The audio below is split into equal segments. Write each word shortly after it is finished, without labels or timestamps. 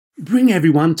Bring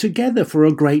everyone together for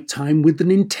a great time with the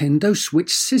Nintendo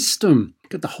Switch system.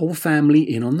 Get the whole family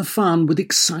in on the fun with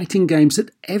exciting games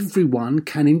that everyone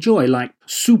can enjoy, like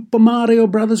Super Mario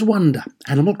Bros. Wonder,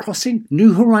 Animal Crossing,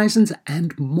 New Horizons,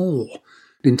 and more.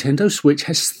 Nintendo Switch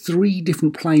has 3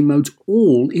 different play modes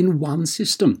all in one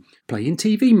system. Play in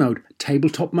TV mode,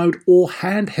 tabletop mode, or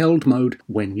handheld mode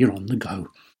when you're on the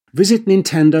go. Visit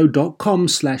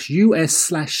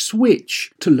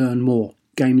nintendo.com/US/Switch to learn more.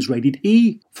 Games rated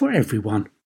E for everyone.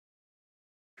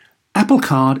 Apple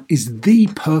Card is the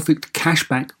perfect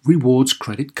cashback rewards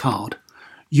credit card.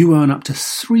 You earn up to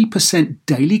 3%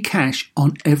 daily cash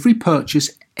on every purchase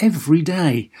every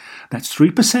day. That's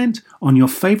 3% on your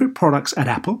favorite products at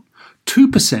Apple,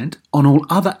 2% on all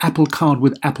other Apple Card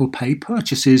with Apple Pay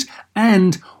purchases,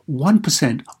 and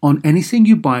 1% on anything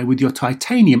you buy with your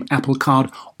titanium Apple Card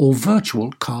or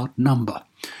virtual card number.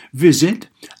 Visit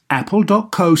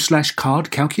apple.co/card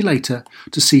calculator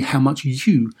to see how much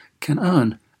you can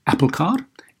earn. Apple Card,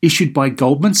 issued by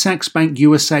Goldman Sachs Bank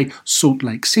USA, Salt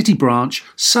Lake City branch,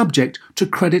 subject to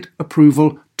credit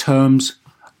approval. Terms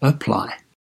apply.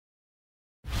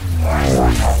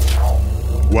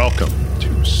 Welcome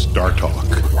to Star Talk,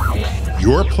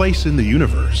 your place in the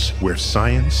universe where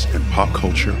science and pop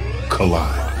culture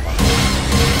collide.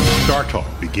 Star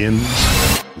Talk begins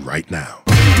right now.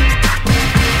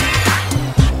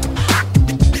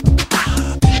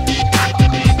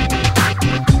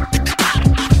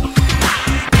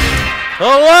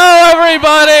 Hello,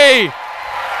 everybody!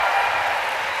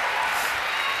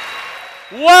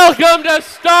 Welcome to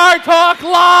Star Talk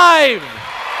Live!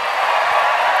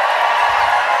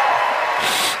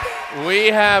 We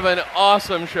have an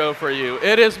awesome show for you.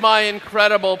 It is my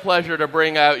incredible pleasure to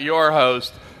bring out your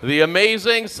host, the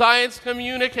amazing science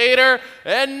communicator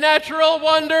and natural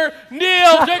wonder,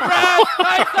 Neil deGrasse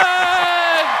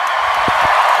Tyson!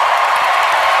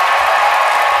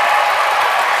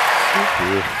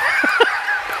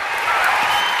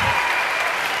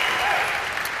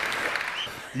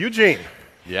 Eugene.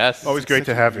 Yes. Always great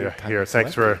to have you here.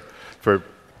 Thanks for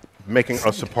making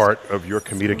us a part of your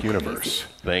comedic universe.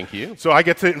 Thank you. So I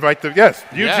get to invite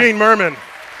Eugene Mirman.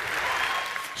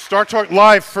 Star Talk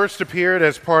Live first appeared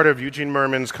as part of Eugene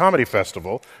Mirman's Comedy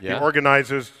Festival. Yeah. He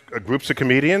organizes groups of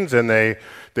comedians, and they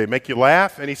make you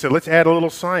laugh. And he said, let's add a little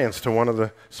science to one of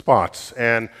the spots.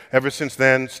 And ever since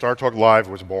then, Star Talk Live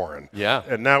was born. Yeah.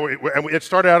 And now it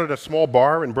started out at a small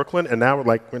bar in Brooklyn, and now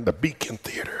we're in the Beacon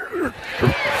Theater.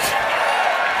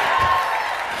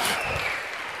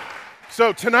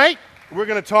 So tonight, we're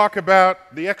going to talk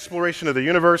about the exploration of the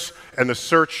universe and the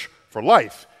search for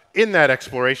life in that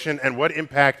exploration and what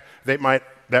impact that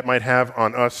might have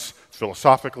on us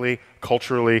philosophically,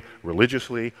 culturally,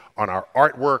 religiously, on our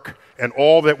artwork, and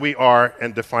all that we are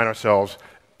and define ourselves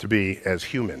to be as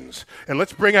humans. And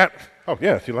let's bring out, oh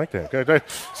yes, you like that. Okay.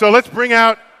 So let's bring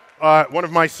out one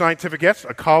of my scientific guests,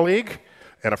 a colleague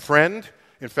and a friend,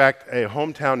 in fact, a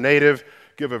hometown native.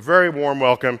 Give a very warm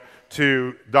welcome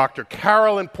to Dr.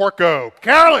 Carolyn Porco.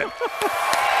 Carolyn!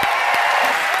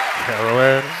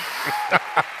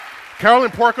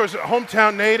 Carolyn Porco is a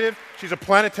hometown native. She's a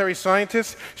planetary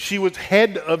scientist. She was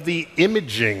head of the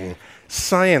imaging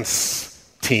science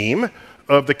team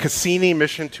of the Cassini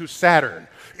mission to Saturn.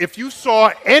 If you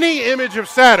saw any image of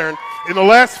Saturn in the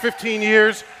last 15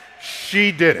 years,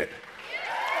 she did it.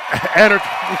 And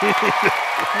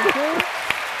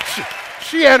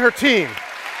she and her team.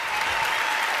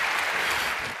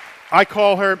 I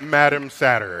call her Madam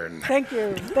Saturn. Thank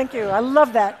you. Thank you. I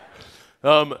love that.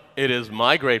 It is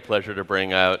my great pleasure to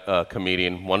bring out a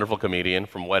comedian, wonderful comedian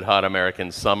from Wet Hot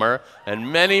American Summer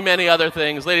and many, many other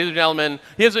things. Ladies and gentlemen,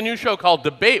 he has a new show called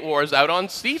Debate Wars out on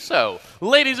CISO.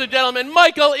 Ladies and gentlemen,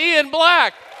 Michael Ian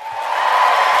Black.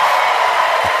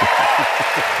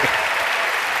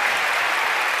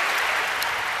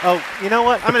 Oh, you know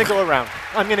what? I'm going to go around.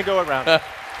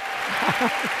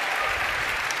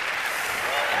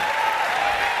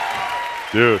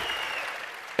 Dude.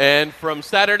 And from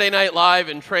Saturday Night Live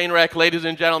and Trainwreck, ladies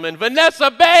and gentlemen, Vanessa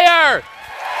Bayer!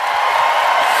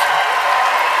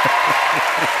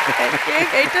 Thank you.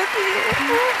 Great to see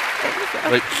you.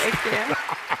 Thank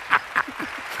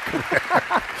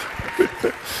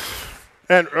you.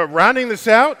 And rounding this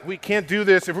out, we can't do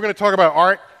this. If we're going to talk about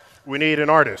art, we need an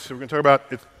artist. If we're going to talk about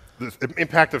the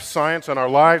impact of science on our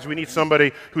lives, we need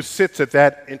somebody who sits at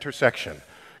that intersection.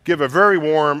 Give a very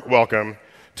warm welcome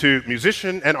to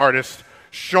musician and artist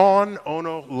Sean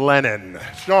Ono Lennon.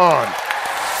 Sean.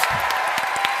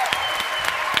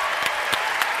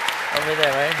 Over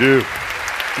there, right? Dude.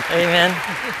 Hey, man.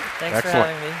 Thanks Excellent. for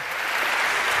having me.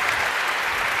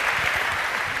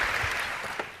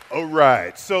 All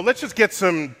right. So let's just get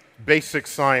some basic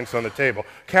science on the table.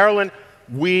 Carolyn,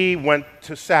 we went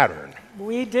to Saturn.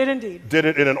 We did indeed. Did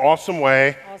it in an awesome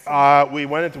way. Awesome.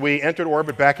 We entered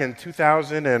orbit back in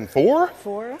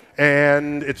 2004.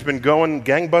 And it's been going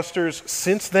gangbusters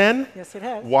since then. Yes, it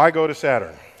has. Why go to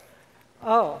Saturn?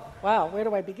 Oh, wow. Where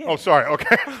do I begin? Oh, sorry.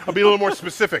 Okay. I'll be a little more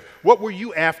specific. What were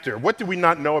you after? What did we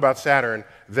not know about Saturn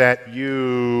that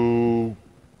you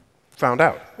found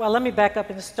out? Well, let me back up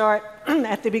and start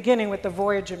at the beginning with the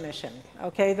Voyager mission.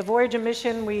 Okay, the Voyager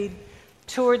mission, we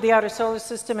toured the outer solar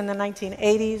system in the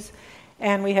 1980s,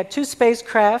 and we had 2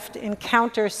 spacecraft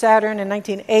encounter Saturn in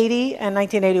 1980 and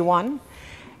 1981.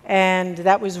 And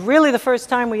that was really the first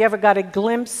time we ever got a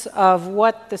glimpse of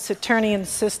what the Saturnian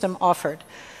system offered.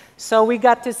 So we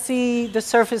got to see the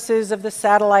surfaces of the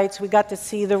satellites, we got to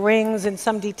see the rings in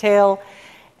some detail,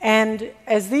 and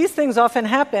as these things often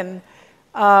happen,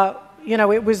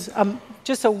 it was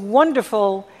just a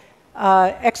wonderful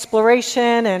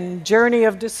exploration and journey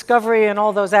of discovery and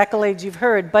all those accolades you've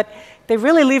heard, but they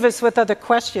really leave us with other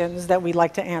questions that we'd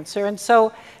like to answer. And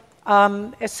so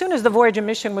as soon as the Voyager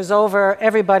mission was over,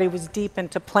 everybody was deep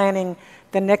into planning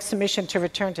the next mission to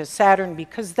return to Saturn,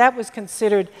 because that was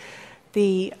considered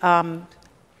the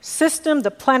system,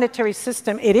 the planetary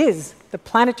system. It is the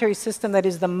planetary system that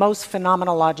is the most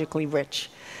phenomenologically rich.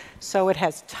 So it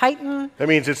has Titan. That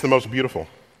means it's the most beautiful.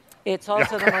 It's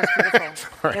also the most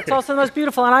beautiful. It's also the most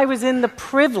beautiful. And I was in the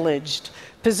privileged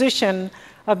position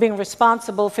of being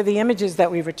responsible for the images that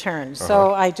we returned.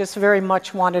 So I just very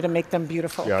much wanted to make them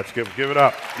beautiful. Yeah, let's give it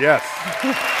up. Yes.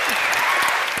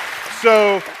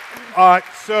 So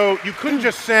you couldn't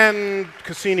just send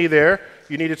Cassini there.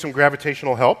 You needed some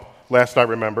gravitational help, last I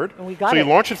remembered. And we got so it. you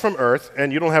launch it from Earth,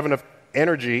 and you don't have enough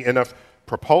energy, enough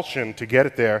propulsion to get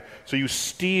it there. So you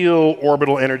steal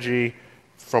orbital energy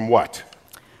from what?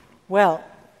 Well,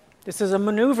 this is a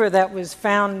maneuver that was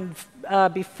found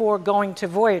before going to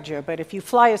Voyager. But if you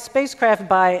fly a spacecraft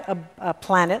by a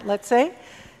planet, let's say,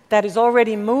 that is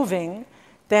already moving,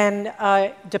 then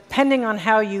depending on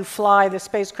how you fly the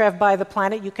spacecraft by the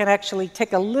planet, you can actually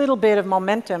take a little bit of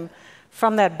momentum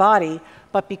from that body.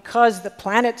 But because the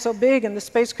planet's so big and the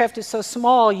spacecraft is so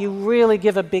small, you really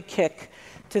give a big kick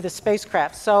to the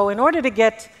spacecraft. So in order to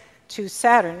get to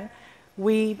Saturn,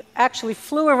 we actually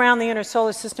flew around the inner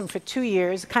solar system for 2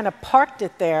 years, kind of parked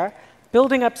it there,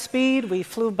 building up speed. We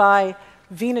flew by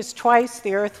Venus twice,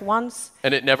 the Earth once.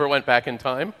 And it never went back in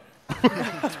time?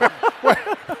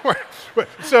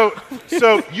 So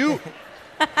you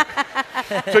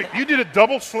did a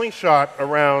double slingshot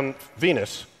around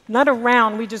Venus. Not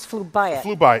around, we just flew by it.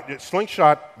 Flew by it,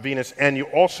 slingshot Venus, and you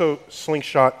also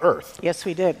slingshot Earth. Yes,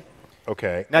 we did.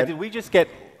 Okay. Now, did we just get...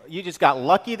 You just got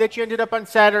lucky that you ended up on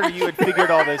Saturn, or you had figured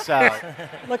all this out?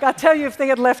 Look, I'll tell you, if they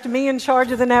had left me in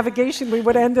charge of the navigation, we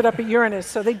would have ended up at Uranus.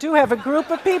 So they do have a group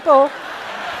of people.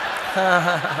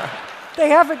 They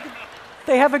have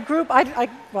a group.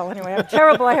 Well, anyway, I'm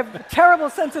terrible. I have a terrible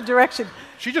sense of direction.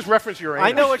 She just referenced Uranus.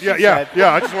 I know what she said.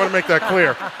 Yeah, I just want to make that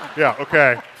clear. Yeah,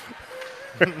 okay.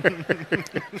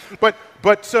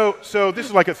 but so this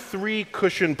is like a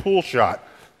 3-cushion pool shot.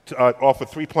 Off of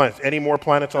 3 planets. Any more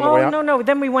planets on the way out? No.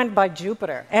 Then we went by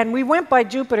Jupiter. And we went by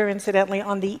Jupiter, incidentally,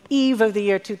 on the eve of the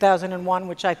year 2001,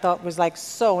 which I thought was like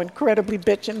so incredibly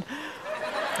bitchin'.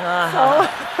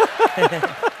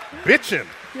 Bitchin'?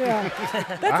 Yeah.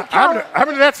 I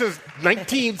haven't done that since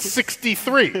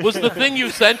 1963. Was the thing you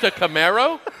sent a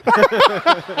Camaro?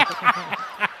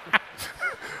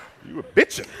 You were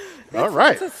bitchin'. All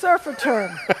right. It's a surfer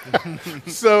term.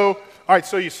 All right,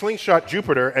 so you slingshot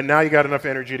Jupiter, and now you got enough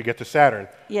energy to get to Saturn,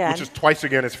 Yeah. which is twice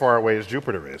again as far away as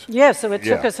Jupiter is. Yeah, so it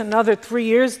took us another 3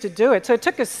 years to do it. So it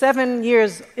took us 7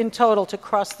 years in total to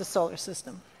cross the solar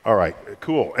system. All right,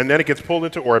 cool. And then it gets pulled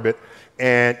into orbit,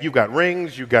 and you've got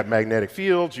rings, you've got magnetic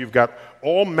fields, you've got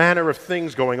all manner of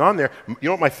things going on there. You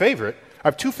know what my favorite? I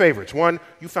have 2 favorites. One,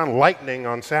 you found lightning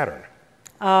on Saturn.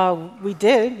 We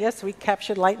did, yes, we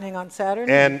captured lightning on Saturn.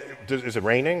 And is it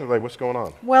raining? Like, what's going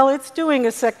on? Well, it's doing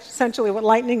essentially what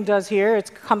lightning does here.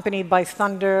 It's accompanied by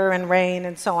thunder and rain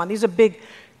and so on. These are big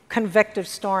convective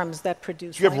storms that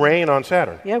produce Do you have rain on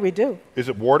Saturn? Yeah, we do. Is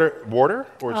it water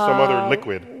or some other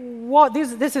liquid?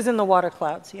 This is in the water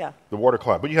clouds, yeah. The water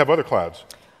cloud. But you have other clouds.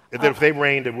 If they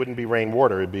rained, it wouldn't be rain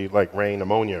water. It'd be like rain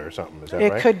ammonia or something. Is that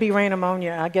right? It could be rain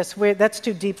ammonia. I guess that's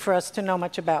too deep for us to know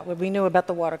much about. We knew about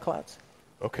the water clouds.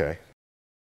 Okay.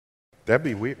 That'd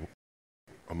be weird.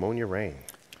 Ammonia rain.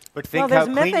 But think how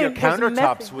clean your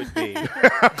countertops would be.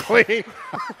 Clean.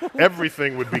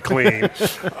 Everything would be clean.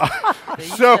 They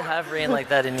used to have rain like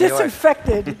that in New York.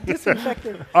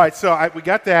 Disinfected. All right, so we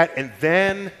got that, and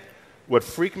then what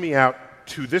freaked me out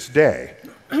to this day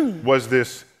was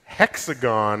this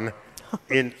hexagon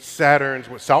in Saturn's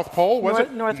South Pole? Was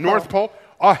it North Pole?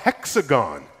 A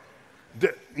hexagon.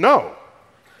 No.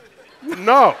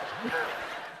 No.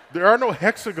 There are no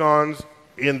hexagons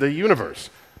in the universe.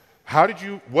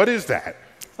 What is that?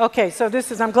 Okay, so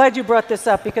I'm glad you brought this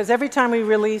up, because every time we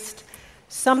released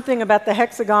something about the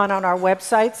hexagon on our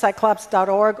website,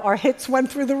 cyclops.org, our hits went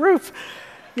through the roof.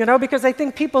 Because I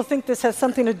think people think this has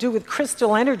something to do with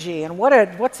crystal energy, and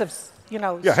what's a.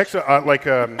 Yeah, a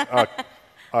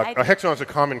hexagon is a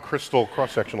common crystal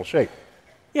cross-sectional shape.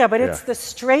 Yeah, but it's the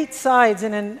straight sides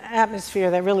in an atmosphere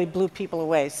that really blew people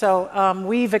away. So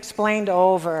we've explained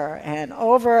over and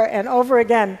over and over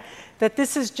again that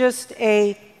this is just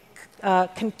a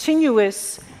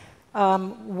continuous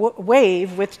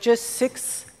wave with just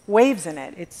 6 waves in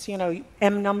it. It's,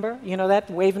 M number, that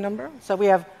wave number. So we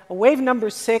have a wave number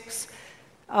 6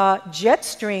 jet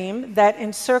stream that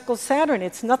encircles Saturn.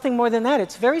 It's nothing more than that.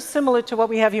 It's very similar to what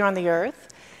we have here on the Earth,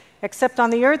 except on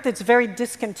the Earth it's very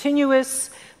discontinuous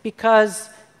because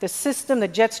the system, the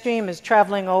jet stream, is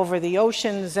traveling over the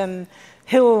oceans and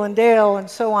hill and dale and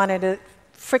so on, and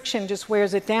friction just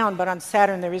wears it down. But on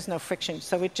Saturn there is no friction,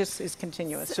 so it just is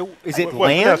continuous. So is it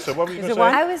land? Vanessa, what were you going to say?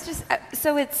 I was just,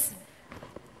 so it's,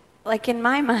 like in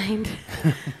my mind,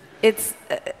 it's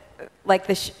like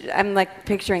I'm like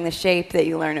picturing the shape that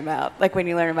you learn about, like when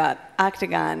you learn about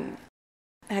octagon.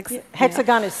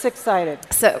 Hexagon is 6-sided.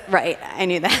 So, right, I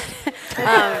knew that.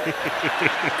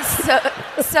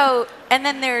 And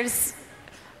then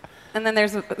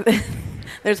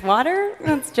there's water.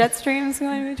 That's jet streams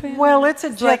going between. Well, it's a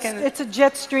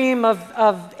jet stream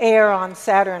of air on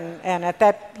Saturn, and at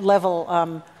that level,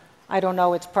 I don't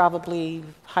know. It's probably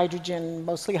hydrogen,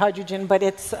 mostly hydrogen, but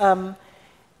it's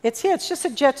just a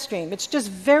jet stream. It's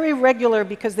just very regular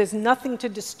because there's nothing to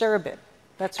disturb it.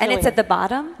 And it's at the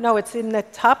bottom? No, it's in the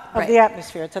top of the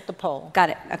atmosphere. It's at the pole.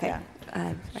 Got it. Okay.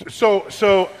 Yeah.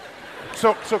 So,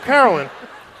 Carolyn,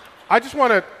 I just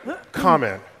want to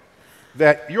comment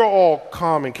that you're all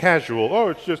calm and casual. Oh,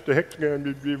 it's just a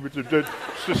hexagon, it's a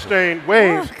sustained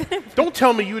waves. Don't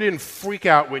tell me you didn't freak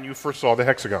out when you first saw the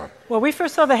hexagon. Well, we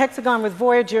first saw the hexagon with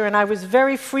Voyager, and I was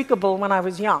very freakable when I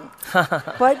was young.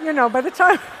 But, by the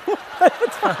time...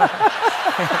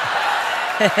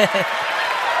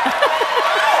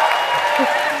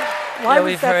 Why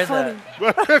was we've that heard funny?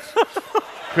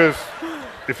 Because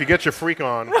if you get your freak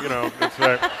on, it's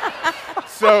like...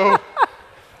 So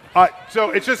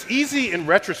it's just easy in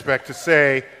retrospect to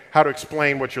say how to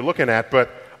explain what you're looking at,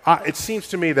 but it seems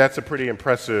to me that's a pretty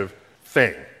impressive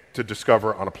thing to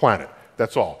discover on a planet.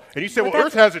 That's all. And you say, well,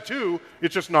 Earth has it too,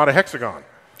 it's just not a hexagon.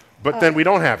 But then we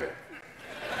don't have it.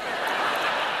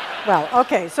 Well,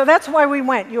 okay, so that's why we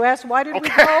went. You asked why did we go?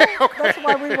 Okay. That's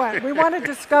why we went. We want to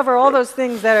discover all those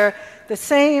things that are the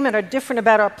same and are different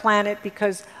about our planet,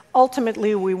 because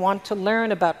ultimately we want to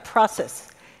learn about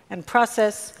process. And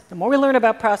process, the more we learn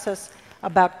about process,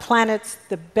 about planets,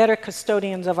 the better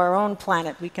custodians of our own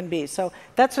planet we can be. So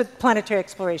that's what planetary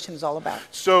exploration is all about.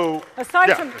 So,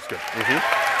 aside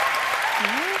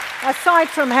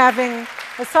from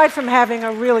having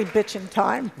a really bitchin'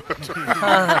 time.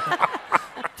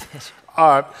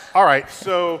 All right,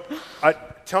 so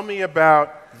tell me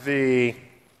about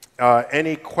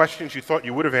any questions you thought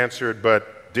you would have answered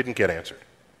but didn't get answered.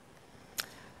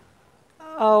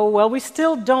 Oh, well, we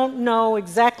still don't know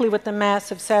exactly what the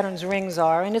mass of Saturn's rings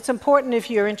are, and it's important if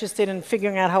you're interested in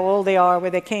figuring out how old they are, where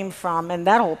they came from, and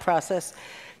that whole process.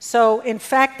 So, in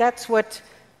fact, that's what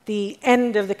the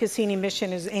end of the Cassini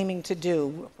mission is aiming to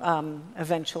do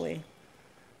eventually.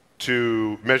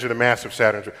 To measure the mass of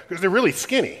Saturn's rings, because they're really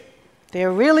skinny.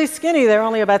 They're really skinny. They're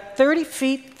only about 30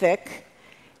 feet thick,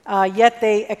 yet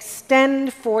they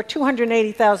extend for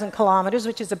 280,000 kilometers,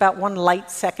 which is about 1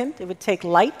 light second. It would take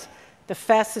light, the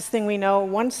fastest thing we know,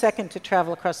 1 second to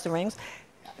travel across the rings.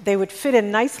 They would fit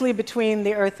in nicely between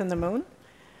the Earth and the Moon.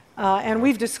 And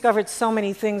we've discovered so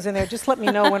many things in there. Just let me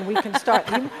know when we can start.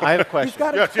 I have a question.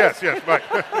 Yes, right.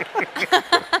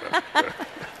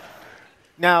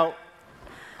 Now,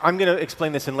 I'm going to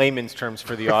explain this in layman's terms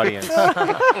for the audience.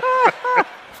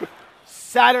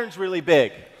 Saturn's really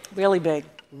big. Really big.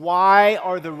 Why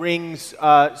are the rings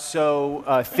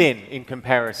so thin in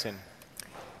comparison?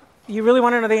 You really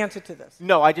want to know the answer to this?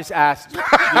 No, I just asked because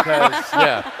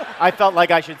I felt like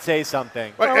I should say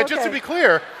something. But and just to be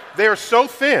clear, they are so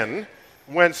thin,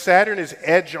 when Saturn is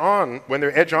when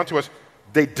they're edge onto us,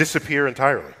 they disappear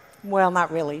entirely. Well,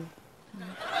 not really.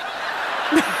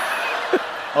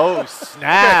 Oh,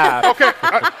 snap. Okay.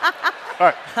 All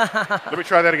right. Let me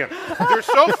try that again. They're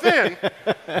so thin,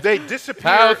 they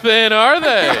disappear. How thin are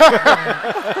they?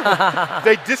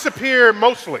 They disappear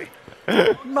mostly.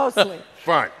 Mostly.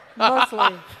 Fine.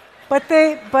 Mostly.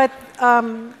 But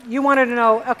you wanted to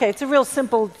know, okay, it's a real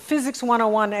simple Physics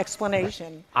 101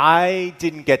 explanation. I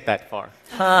didn't get that far.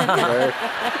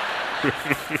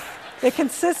 They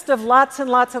consist of lots and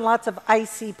lots and lots of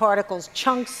icy particles,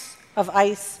 chunks of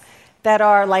ice that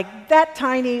are like that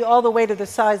tiny all the way to the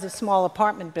size of small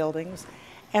apartment buildings.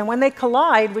 And when they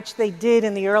collide, which they did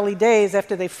in the early days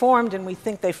after they formed, and we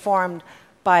think they formed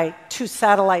by two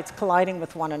satellites colliding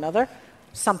with one another,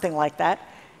 something like that,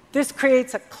 this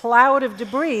creates a cloud of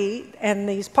debris, and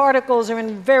these particles are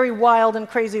in very wild and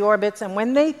crazy orbits, and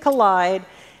when they collide,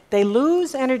 they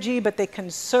lose energy, but they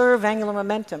conserve angular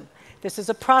momentum. This is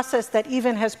a process that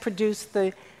even has produced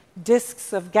the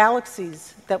disks of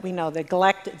galaxies that we know,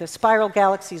 the spiral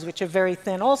galaxies, which are very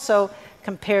thin also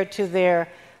compared to their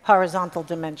horizontal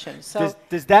dimensions. So,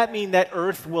 does that mean that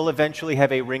Earth will eventually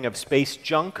have a ring of space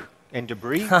junk and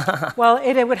debris? Well,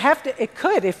 it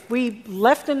could. If we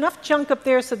left enough junk up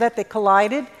there so that they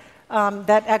collided,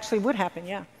 that actually would happen,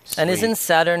 yeah. And isn't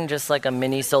Saturn just like a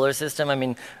mini solar system? I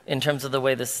mean, in terms of the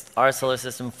way our solar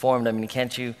system formed, I mean,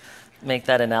 can't you make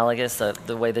that analogous,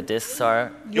 the way the disks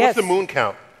are? Yeah, what's the moon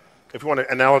count? If you want to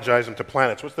analogize them to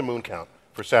planets, what's the moon count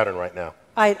for Saturn right now?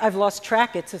 I've lost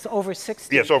track. It's over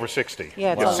 60. Yeah, it's over 60.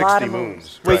 Yeah, it's a 60 lot of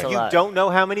moons. Wait, you don't know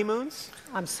how many moons?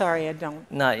 I'm sorry, I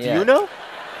don't. Not yet. Do you know?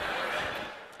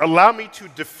 Allow me to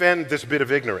defend this bit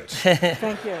of ignorance.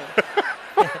 Thank you.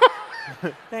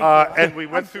 Thank you. And we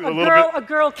went through a little bit. A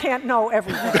girl can't know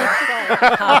everything.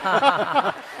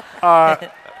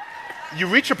 You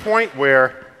reach a point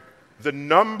where the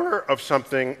number of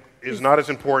something is not as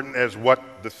important as what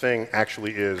the thing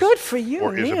actually is. Good for you,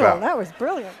 or is Neil. about. That was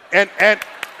brilliant. And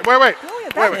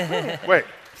wait.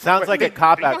 Sounds like a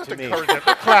cop-out to me.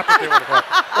 Clap if they want to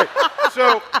clap.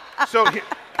 So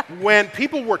when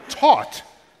people were taught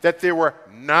that there were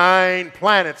 9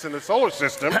 planets in the solar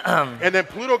system, and then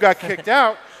Pluto got kicked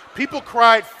out, people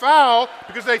cried foul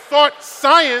because they thought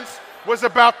science was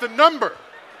about the number.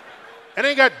 And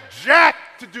it got jack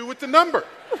to do with the number.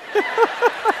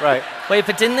 Right. Wait,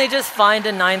 but didn't they just find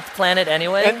a 9th planet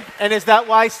anyway? And is that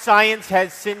why science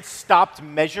has since stopped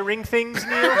measuring things,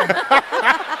 Neil?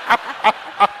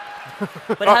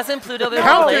 But hasn't Pluto been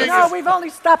replaced? No, we've only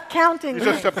stopped counting. You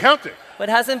just stopped counting. But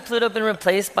hasn't Pluto been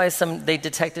replaced by they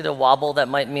detected a wobble that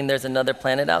might mean there's another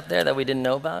planet out there that we didn't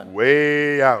know about?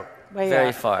 Way out.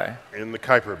 Very far. In the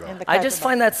Kuiper Belt. I just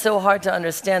find that so hard to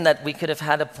understand that we could have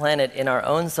had a planet in our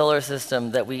own solar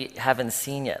system that we haven't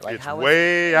seen yet. Like, it's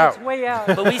way out. It's way out.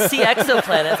 But we see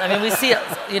exoplanets. I mean, we see,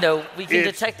 we can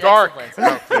it's detect dark exoplanets.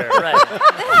 out there. Right.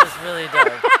 It's really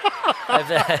dark. I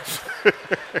bet.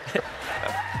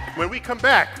 When we come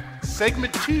back,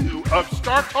 segment 2 of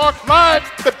Star Talk Live,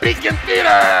 the Beacon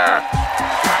Theater.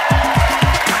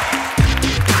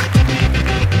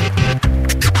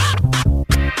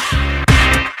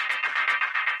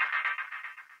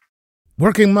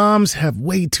 Working moms have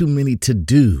way too many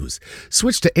to-dos.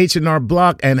 Switch to H&R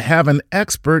Block and have an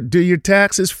expert do your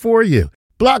taxes for you.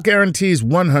 Block guarantees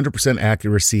 100%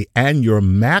 accuracy and your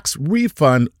max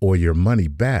refund or your money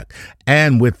back.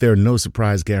 And with their no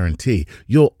surprise guarantee,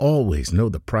 you'll always know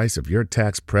the price of your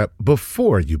tax prep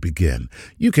before you begin.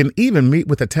 You can even meet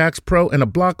with a tax pro in a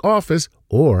Block office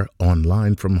or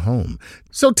online from home.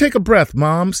 So take a breath,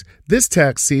 moms. This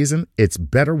tax season, it's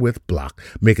better with Block.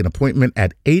 Make an appointment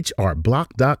at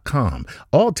hrblock.com.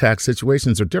 All tax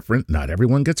situations are different. Not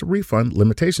everyone gets a refund.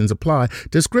 Limitations apply.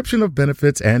 Description of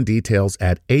benefits and details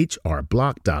at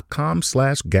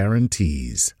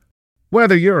hrblock.com/guarantees.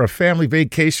 Whether you're a family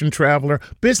vacation traveler,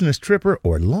 business tripper,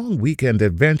 or long weekend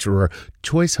adventurer,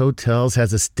 Choice Hotels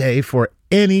has a stay for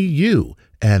any you.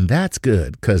 And that's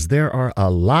good, because there are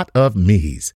a lot of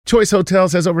me's. Choice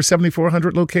Hotels has over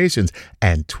 7,400 locations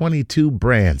and 22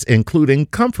 brands, including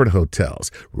Comfort Hotels,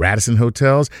 Radisson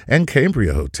Hotels, and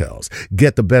Cambria Hotels.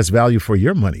 Get the best value for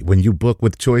your money when you book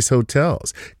with Choice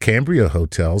Hotels. Cambria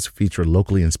Hotels feature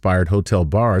locally inspired hotel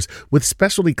bars with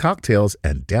specialty cocktails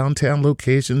and downtown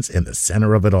locations in the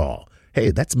center of it all. Hey,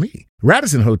 that's me.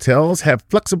 Radisson Hotels have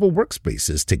flexible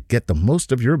workspaces to get the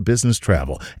most of your business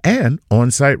travel and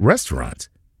on-site restaurants.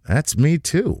 That's me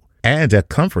too. And at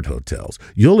Comfort Hotels,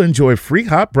 you'll enjoy free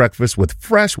hot breakfast with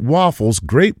fresh waffles,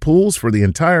 great pools for the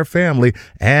entire family,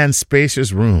 and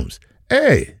spacious rooms.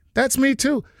 Hey, that's me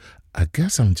too. I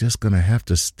guess I'm just going to have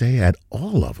to stay at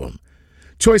all of them.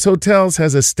 Choice Hotels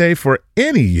has a stay for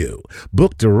any you.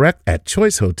 Book direct at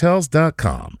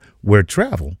choicehotels.com, where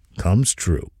travel comes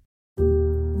true.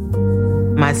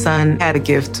 My son had a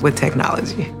gift with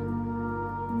technology.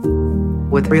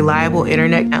 With reliable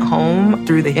internet at home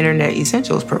through the Internet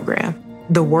Essentials program,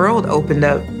 the world opened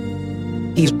up.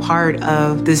 He's part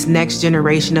of this next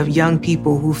generation of young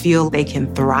people who feel they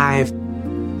can thrive.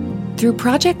 Through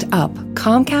Project UP,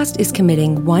 Comcast is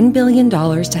committing $1 billion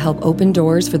to help open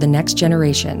doors for the next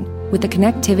generation with the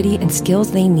connectivity and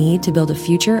skills they need to build a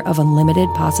future of unlimited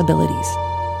possibilities.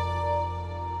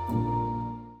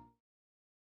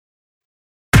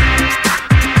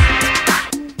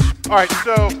 All right,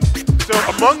 so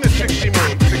among the 60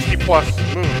 plus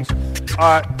moons,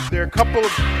 there are a couple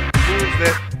of moons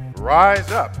that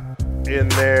rise up in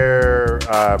their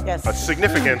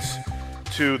significance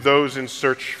to those in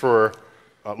search for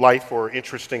life or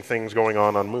interesting things going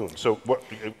on moons. So what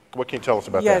can you tell us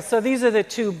about that? Yes, so these are the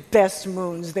two best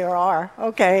moons there are,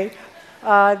 okay.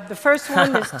 The first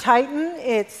one is Titan.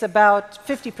 It's about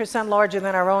 50% larger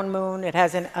than our own moon. It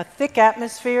has a thick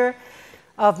atmosphere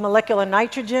of molecular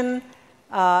nitrogen.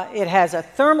 It has a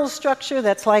thermal structure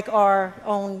that's like our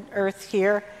own Earth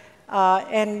here.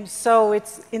 And so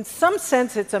in some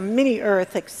sense, it's a mini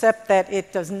Earth, except that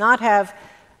it does not have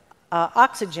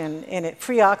oxygen in it,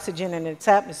 free oxygen in its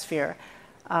atmosphere.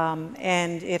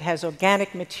 And it has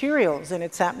organic materials in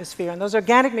its atmosphere. And those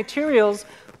organic materials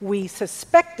we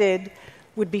suspected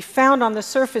would be found on the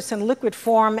surface in liquid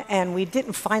form, and we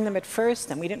didn't find them at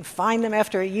first, and we didn't find them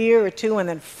after a year or two, and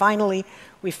then finally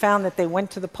we found that they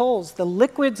went to the poles. The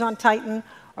liquids on Titan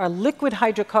are liquid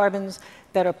hydrocarbons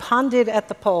that are ponded at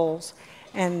the poles.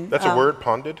 And that's a word,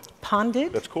 ponded?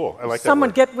 Ponded? That's cool. I like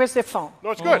Someone that word. where's their phone? No,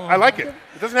 it's good. I like it.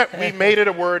 It doesn't have. We made it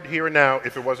a word here and now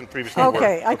if it wasn't previously a word.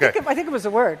 I think it was a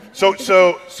word. So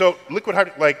liquid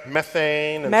hydrogen, like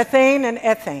methane. Methane and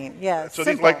ethane. Yeah. So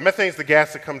methane's the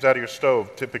gas that comes out of your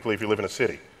stove, typically if you live in a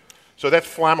city. So that's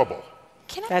flammable.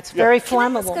 That's very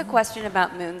flammable. Can I ask a question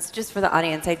about moons, just for the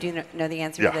audience? I do know the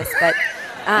answer to this, but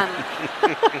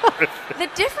the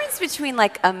difference between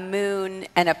like a moon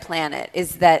and a planet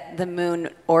is that the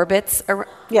moon orbits around.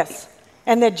 Yes,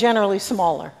 and they're generally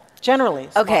smaller.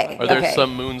 Generally smaller. Okay. Are there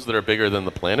some moons that are bigger than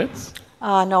the planets?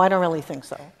 No, I don't really think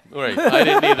so. Right, I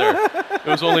didn't either. It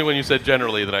was only when you said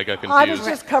generally that I got confused. I was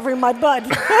just covering my butt.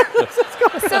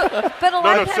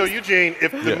 So Eugene,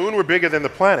 if the moon were bigger than the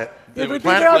planet, it would be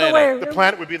the other way. The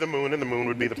planet would be the moon, and the moon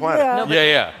would be the planet.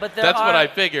 Yeah. But that's what I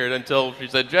figured until she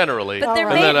said generally, but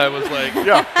and then I was like,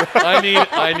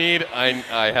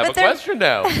 I have a question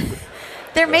now.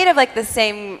 They're made of like the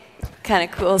same kind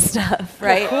of cool stuff,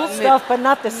 right? Cool stuff, but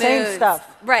not the same stuff.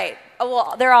 Right.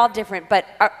 Well, they're all different, but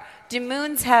do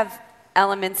moons have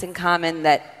elements in common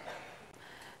that,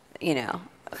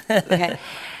 okay.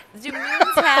 Do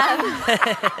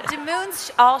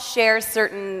moons all share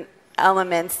certain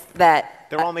elements that...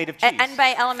 They're all made of cheese. And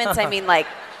by elements, I mean like...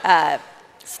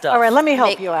 stuff. All right, let me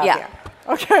help you out here.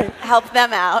 Okay. Help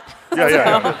them out.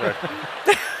 Yeah.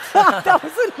 That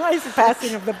was a nice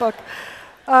passing of the book.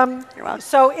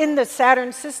 So in the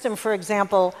Saturn system, for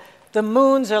example, the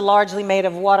moons are largely made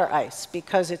of water ice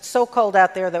because it's so cold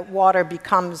out there that water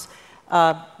becomes,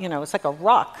 it's like a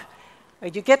rock.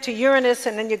 You get to Uranus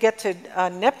and then you get to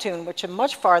Neptune, which are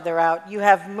much farther out. You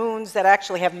have moons that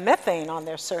actually have methane on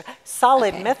their surface,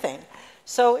 solid methane.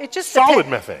 So it just solid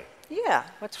methane. Yeah.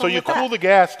 What's so wrong you with that? cool the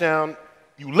gas down,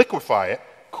 you liquefy it,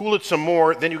 cool it some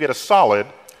more, then you get a solid,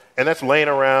 and that's laying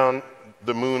around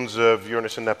the moons of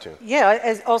Uranus and Neptune. Yeah,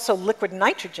 as also liquid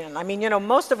nitrogen. I mean,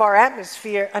 most of our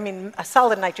atmosphere,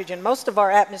 solid nitrogen, most of our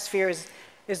atmosphere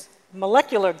is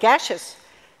molecular, gaseous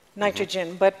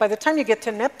nitrogen. But by the time you get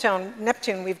to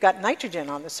Neptune, we've got nitrogen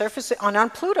on the surface. On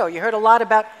Pluto, you heard a lot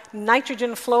about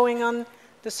nitrogen flowing on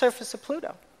the surface of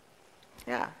Pluto.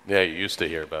 Yeah. Yeah, you used to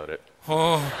hear about it.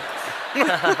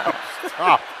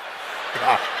 Stop.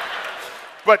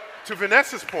 But to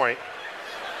Vanessa's point...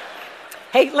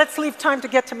 Hey, let's leave time to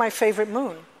get to my favorite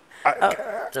moon.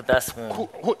 The best moon.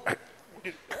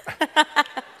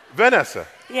 Vanessa.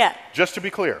 Yeah. Just to be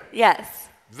clear. Yes.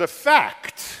 The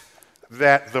fact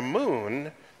that the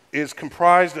moon is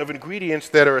comprised of ingredients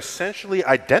that are essentially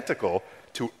identical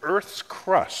to Earth's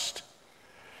crust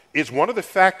is one of the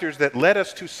factors that led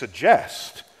us to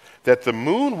suggest that the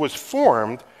moon was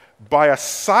formed by a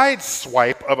side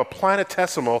swipe of a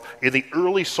planetesimal in the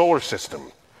early solar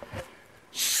system,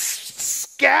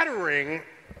 scattering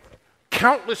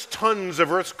countless tons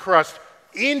of Earth's crust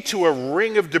into a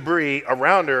ring of debris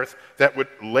around Earth that would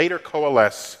later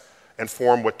coalesce and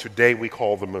form what today we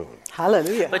call the moon.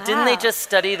 Hallelujah. But didn't they just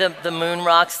study the moon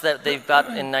rocks that they've got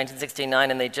in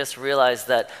 1969, and they just realized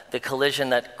that the collision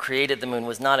that created the moon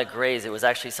was not a graze, it was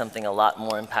actually something a lot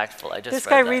more impactful. This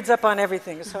guy reads up on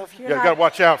everything, so if you're you got to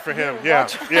watch out for him. Yeah.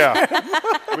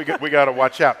 we got to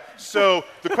watch out. So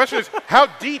the question is, how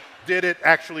deep did it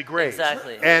actually graze?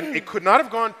 Exactly. And it could not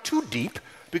have gone too deep,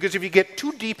 because if you get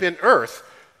too deep in Earth,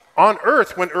 On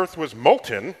Earth, when Earth was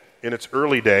molten in its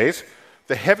early days,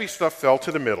 the heavy stuff fell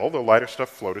to the middle, the lighter stuff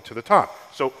floated to the top.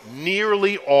 So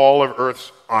nearly all of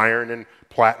Earth's iron and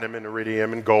platinum and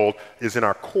iridium and gold is in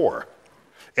our core.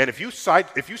 And if you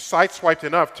sideswiped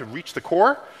enough to reach the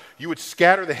core, you would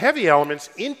scatter the heavy elements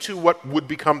into what would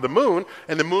become the moon,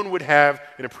 and the moon would have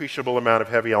an appreciable amount of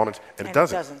heavy elements, and it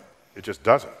doesn't. It just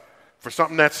doesn't. For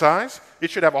something that size,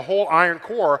 it should have a whole iron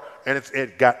core, and it's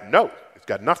got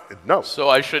nothing. No. So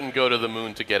I shouldn't go to the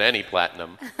moon to get any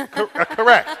platinum.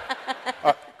 Correct.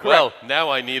 Well, now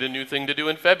I need a new thing to do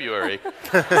in February.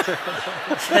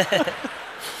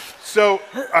 So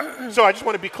I just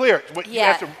want to be clear. You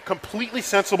asked a completely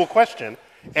sensible question,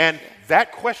 and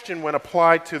that question, when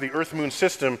applied to the Earth-Moon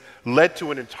system, led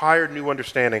to an entire new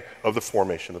understanding of the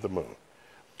formation of the moon.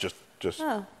 Just.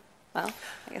 Oh, well,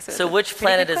 I guess. So which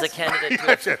planet is a candidate to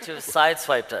have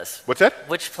sideswiped us? What's that?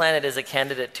 Which planet is a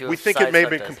candidate to have sideswiped us? We think it may have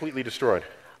been completely destroyed.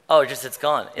 Oh, just it's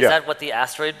gone. Is that what the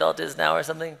asteroid belt is now or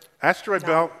something? Asteroid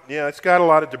belt, yeah, it's got a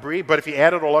lot of debris, but if you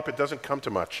add it all up, it doesn't come to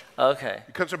much. Okay.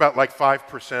 It comes to about like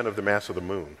 5% of the mass of the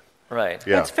moon. Right.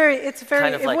 Yeah. It's very.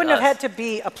 Kind of it like wouldn't have us. had to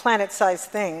be a planet-sized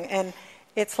thing, and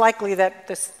it's likely that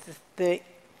the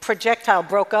projectile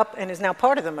broke up and is now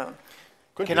part of the moon.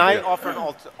 Can I offer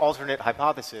an alternate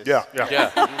hypothesis? Yeah.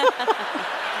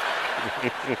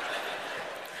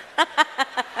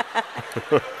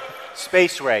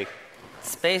 Space ray.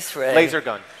 Space ray. Laser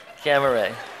gun. Gamma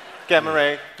ray. Gamma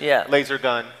ray. Yeah. Laser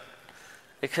gun.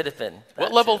 It could have been.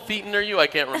 What level Thetan are you? I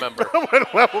can't remember.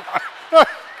 What level?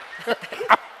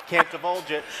 Can't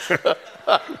divulge it.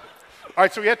 All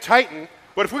right, so we had Titan,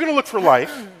 but if we're going to look for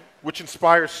life, which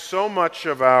inspires so much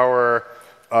of our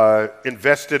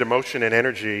invested emotion and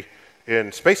energy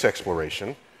in space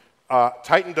exploration,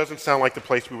 Titan doesn't sound like the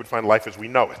place we would find life as we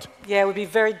know it. Yeah, it would be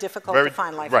very difficult to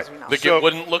find life as we know. It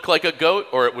wouldn't look like a goat,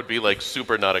 or it would be like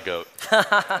super not a goat.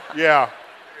 Yeah,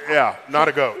 not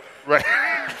a goat, right?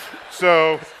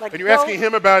 So, Like and you're asking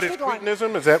him about his big one.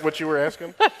 cretinism? Is that what you were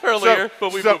asking? Earlier,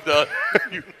 but we moved on.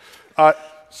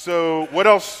 So what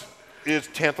else is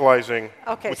tantalizing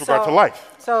with regard to life?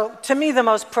 So to me, the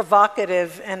most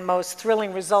provocative and most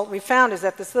thrilling result we found is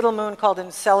that this little moon called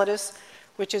Enceladus,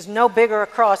 which is no bigger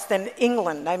across than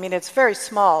England, I mean, it's very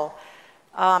small,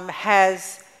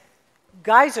 has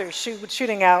geysers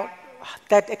shooting out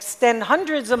that extend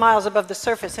hundreds of miles above the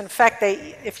surface. In fact,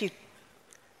 if you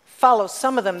follow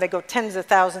some of them, they go tens of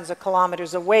thousands of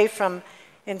kilometers away from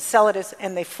Enceladus,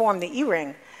 and they form the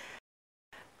E-ring.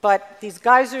 But these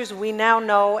geysers, we now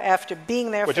know after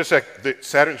being there. Well, just a sec,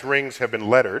 Saturn's rings have been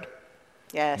lettered.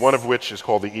 Yes. One of which is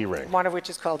called the E-ring. One of which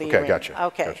is called the Okay, E-ring. gotcha.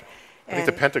 Okay. Gotcha. I think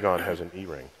the Pentagon has an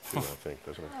E-ring, too, I think,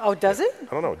 doesn't it? Oh, does it? I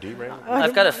don't know, D-ring?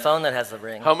 I've got a phone that has a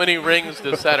ring. How many rings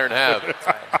does Saturn have?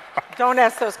 Don't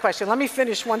ask those questions. Let me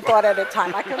finish one thought at a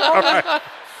time. I can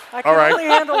only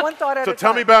handle one thought at a time. So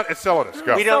tell me about Enceladus.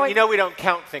 Go. We don't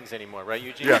count things anymore, right,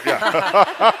 Eugene?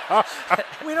 Yeah.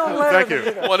 We don't let Thank them you.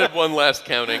 either. Wanted one last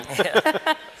counting.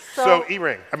 So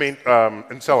E-ring,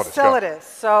 Enceladus. Enceladus.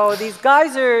 So these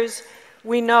geysers,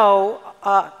 we know,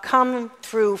 come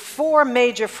through 4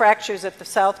 major fractures at the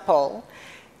South Pole,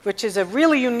 which is a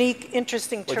really unique,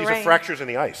 interesting terrain. These are fractures in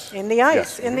the ice. In the ice,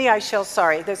 Yes. in the ice shell,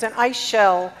 sorry. There's an ice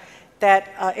shell that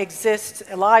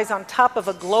lies on top of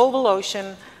a global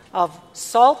ocean of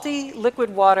salty liquid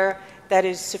water that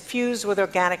is suffused with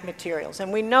organic materials.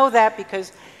 And we know that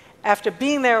because after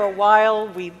being there a while,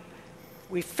 we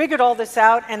figured all this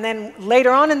out, and then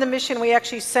later on in the mission, we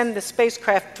actually send the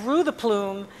spacecraft through the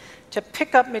plume to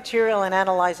pick up material and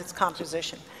analyze its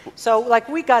composition. So,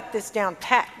 we got this down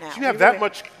pat now. So you have that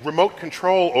much remote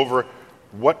control over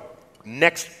what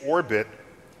next orbit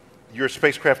your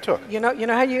spacecraft took. You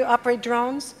know how you operate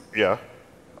drones? Yeah.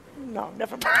 No,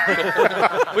 never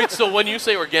mind. Wait, so when you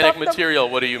say organic material,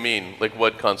 what do you mean? Like,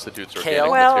 what constitutes organic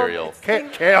Kale. material?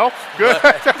 Kale? Good.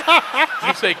 Did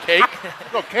you say cake?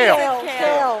 No,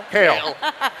 kale. Kale.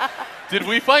 Did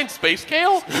we find space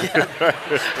kale?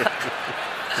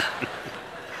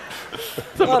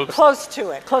 Well, close to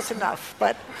it, close enough.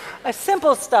 But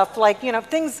simple stuff like,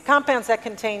 compounds that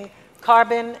contain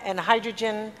carbon and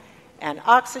hydrogen and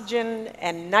oxygen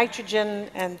and nitrogen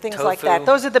and things like that. Tofu.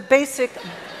 Those are the basic,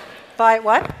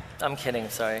 what? I'm kidding,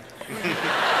 sorry.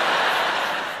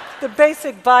 The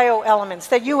basic bioelements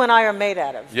that you and I are made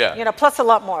out of. Yeah. Plus a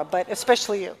lot more, but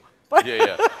especially you.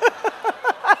 Yeah.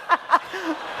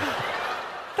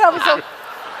 That was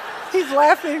he's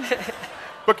laughing.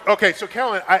 But, okay, so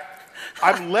Carolyn,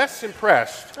 I'm less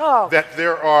impressed Oh. that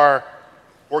there are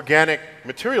organic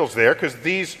materials there, because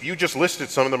you just listed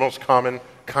some of the most common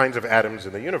kinds of atoms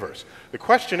in the universe. The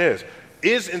question is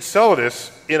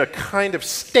Enceladus in a kind of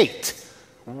state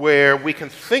where we can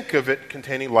think of it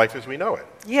containing life as we know it.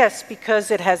 Yes,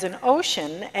 because it has an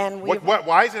ocean, and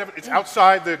Why is it? It's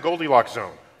outside the Goldilocks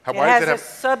zone. It has a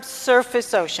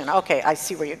subsurface ocean. Okay, I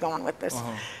see where you're going with this.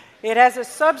 It has a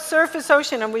subsurface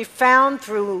ocean, and we found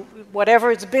through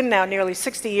whatever it's been now, nearly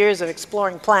 60 years of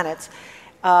exploring planets,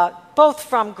 both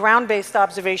from ground-based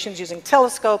observations using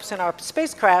telescopes and our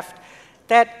spacecraft,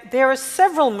 that there are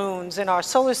several moons in our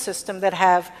solar system that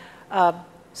have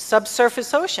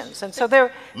subsurface oceans. And so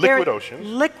they're liquid oceans.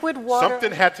 Liquid water.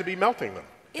 Something had to be melting them.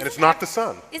 And it's not the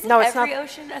sun. Isn't every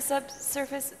ocean a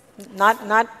subsurface?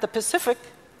 Not the Pacific.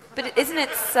 But isn't it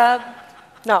sub?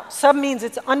 No, sub means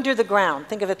it's under the ground.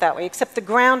 Think of it that way. Except the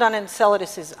ground on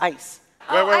Enceladus is ice.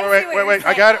 Wait.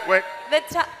 I got it. Wait.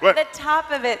 The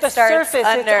top of it the starts surface.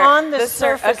 under it's on the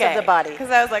surface of the body.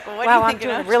 Because I was like, what do you think? I'm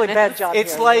doing a really bad job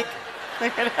It's here. like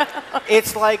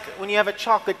it's like when you have a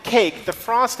chocolate cake, the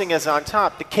frosting is on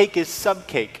top, the cake is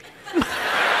sub-cake.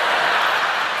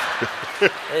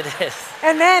 It is.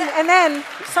 And then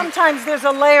sometimes there's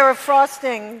a layer of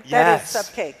frosting that is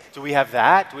sub-cake. Do we have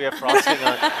that? Do we have frosting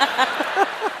on?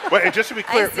 Well, and just to be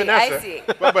clear, Vanessa. I see.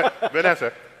 But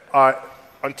Vanessa,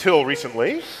 until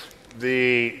recently,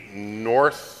 the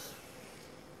North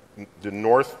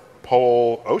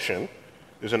Pole Ocean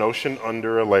is an ocean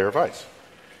under a layer of ice.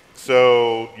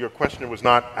 So your question was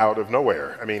not out of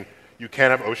nowhere. I mean, you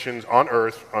can have oceans on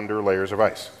Earth under layers of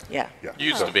ice. Yeah.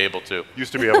 Used to be able to.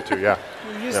 Used to be able to, yeah.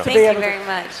 Thank you very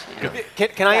much.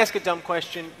 Can I ask a dumb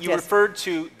question? You referred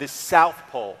to the South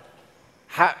Pole.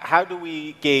 How do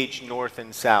we gauge north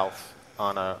and south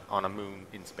on a moon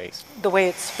in space? The way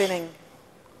it's spinning.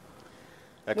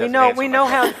 We know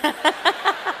how.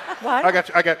 What? I got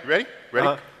you.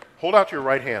 Ready? Hold out your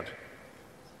right hand.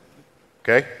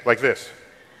 Okay? Like this.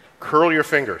 Curl your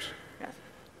fingers.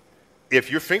 If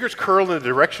your fingers curl in the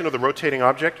direction of the rotating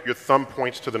object, your thumb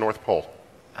points to the North Pole.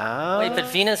 Wait, but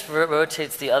Venus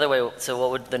rotates the other way, so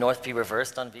what would the North be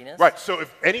reversed on Venus? Right, so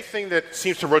if anything that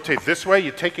seems to rotate this way,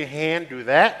 you take your hand, do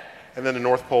that, and then the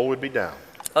North Pole would be down.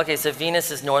 Okay, so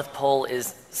Venus's North Pole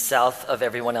is south of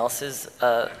everyone else's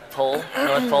pole,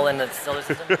 North Pole in the solar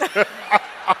system?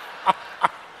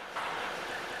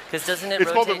 Because doesn't it It's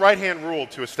rotate? called the right-hand rule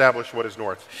to establish what is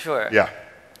north. Sure. Yeah.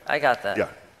 I got that. Yeah.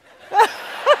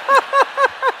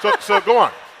 So go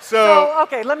on. So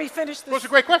okay, let me finish this. Well, it's a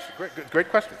great question. Great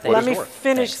question. Let me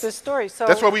finish this story. So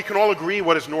that's why we can all agree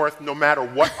what is north, no matter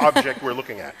what object we're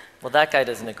looking at. Well, that guy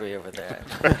doesn't agree over there.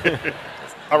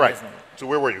 All right. So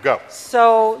where were you? Go.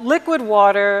 So liquid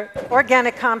water,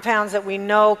 organic compounds that we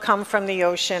know come from the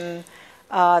ocean,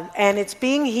 and it's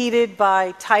being heated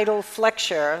by tidal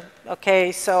flexure.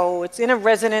 Okay, so it's in a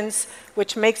resonance,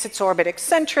 which makes its orbit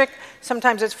eccentric.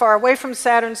 Sometimes it's far away from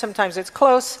Saturn, sometimes it's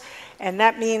close. And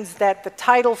that means that the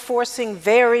tidal forcing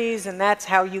varies, and that's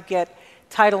how you get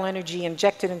tidal energy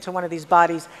injected into one of these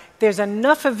bodies. There's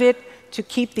enough of it to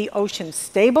keep the ocean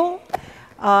stable.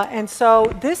 And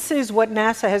so this is what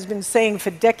NASA has been saying for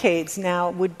decades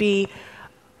now would be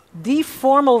the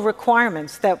formal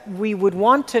requirements that we would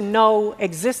want to know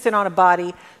existed on a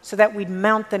body so that we'd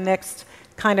mount the next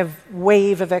kind of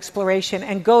wave of exploration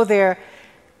and go there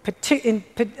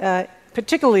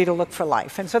particularly to look for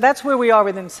life. And so that's where we are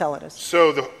with Enceladus.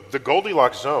 So the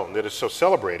Goldilocks zone that is so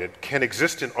celebrated can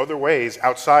exist in other ways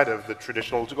outside of the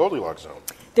traditional Goldilocks zone.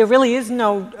 There really is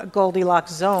no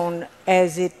Goldilocks zone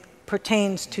as it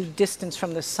pertains to distance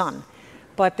from the sun.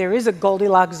 But there is a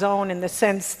Goldilocks zone in the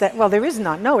sense that, well, there is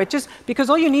none. No, it just, because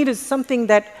all you need is something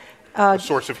that... a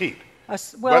source of heat.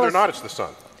 Whether or not it's the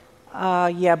sun.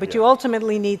 Yeah, but you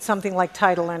ultimately need something like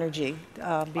tidal energy.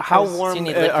 How warm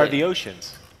are the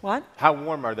oceans? What? How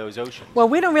warm are those oceans? Well,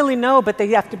 we don't really know, but they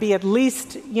have to be at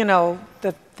least,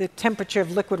 the temperature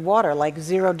of liquid water, like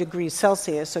 0 degrees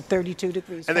Celsius or 32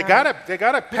 degrees And Fahrenheit. they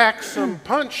gotta pack some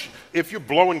punch if you're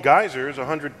blowing geysers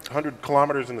 100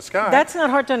 kilometers in the sky. That's not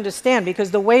hard to understand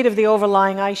because the weight of the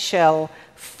overlying ice shell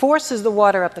forces the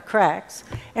water up the cracks.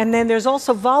 And then there's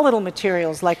also volatile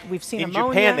materials like we've seen ammonia.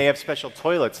 In Japan, they have special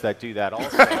toilets that do that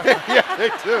also. Yeah, they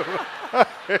do.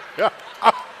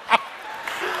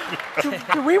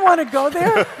 Do we want to go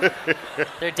there?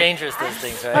 They're dangerous, those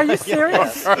things, right? Are you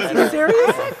serious? Are you serious?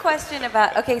 I have a question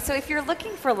about, okay, so if you're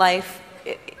looking for life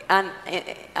on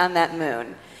that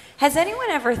moon, has anyone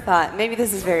ever thought, maybe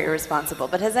this is very irresponsible,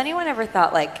 but has anyone ever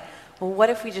thought like, well, what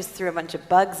if we just threw a bunch of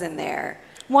bugs in there?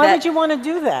 Why would you want to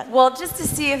do that? Well, just to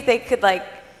see if they could like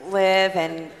live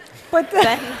and but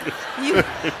then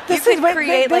this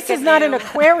is not an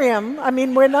aquarium. I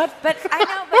mean, we're not. But I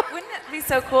know, but wouldn't it be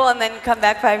so cool and then come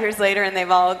back 5 years later and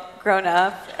they've all grown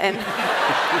up and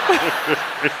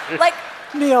like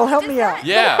Neil, help me out.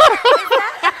 Yeah.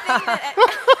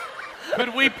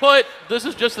 Could we put, this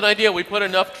is just an idea, we put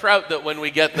enough trout that when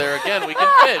we get there again, we can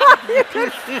fish.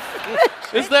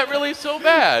 Is that really so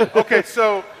bad? Okay,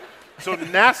 so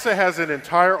NASA has an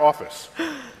entire office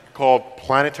called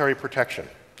Planetary Protection.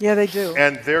 Yeah, they do.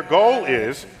 And their goal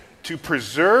is to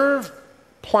preserve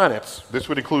planets, this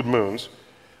would include moons,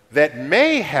 that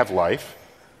may have life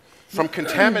from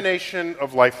contamination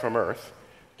of life from Earth,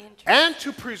 and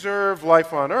to preserve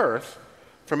life on Earth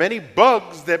from any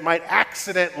bugs that might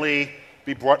accidentally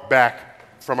be brought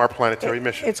back from our planetary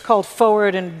mission. It's called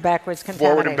forward and backwards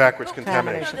contamination. Forward and backwards I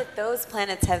contamination. know that those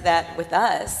planets have that with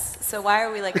us. So why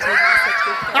are we like taking such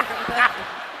good care of them?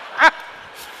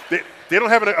 They don't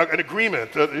have an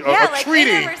agreement, a like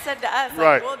treaty. they never said to us, like,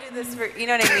 Right. we'll do this for, you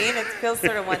know what I mean? It feels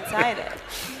sort of one-sided.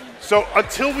 So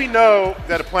until we know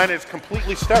that a planet is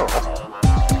completely sterile,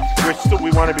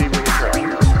 we want to be really careful.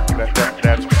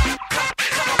 That's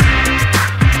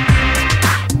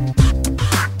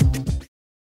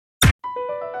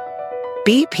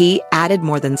BP added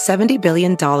more than $70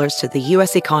 billion to the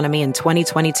U.S. economy in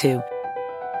 2022.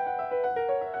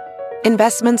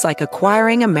 Investments like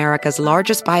acquiring America's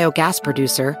largest biogas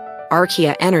producer,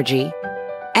 Archaea Energy,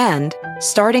 and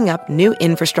starting up new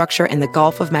infrastructure in the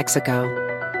Gulf of Mexico.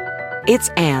 It's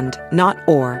and, not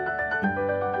or.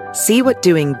 See what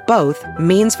doing both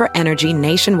means for energy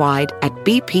nationwide at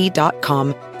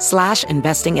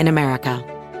bp.com/investing in America.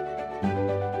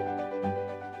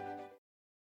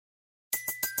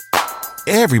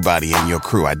 Everybody in your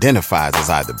crew identifies as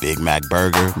either Big Mac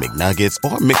Burger, McNuggets,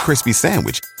 or McCrispy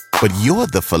Sandwich. But you're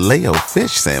the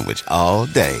Filet-O-Fish Sandwich all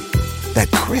day.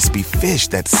 That crispy fish,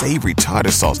 that savory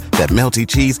tartar sauce, that melty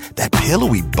cheese, that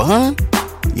pillowy bun.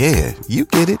 Yeah, you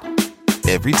get it.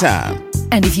 Every time.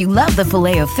 And if you love the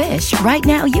Filet-O-Fish, right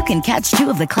now you can catch two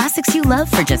of the classics you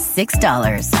love for just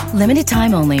 $6. Limited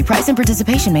time only. Price and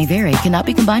participation may vary. Cannot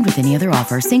be combined with any other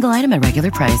offer. Single item at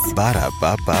regular price.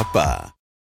 Ba-da-ba-ba-ba.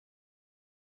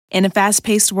 In a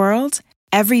fast-paced world,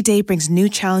 every day brings new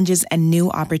challenges and new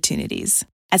opportunities.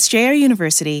 At Strayer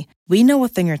University, we know a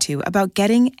thing or two about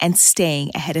getting and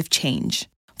staying ahead of change.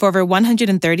 For over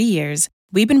 130 years,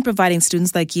 we've been providing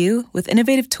students like you with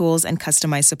innovative tools and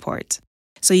customized support,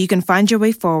 so you can find your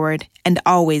way forward and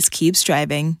always keep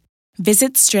striving.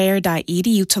 Visit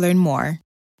strayer.edu to learn more.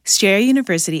 Strayer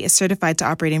University is certified to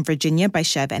operate in Virginia by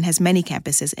Chev and has many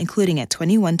campuses, including at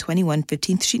 2121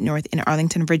 15th Street North in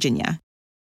Arlington, Virginia.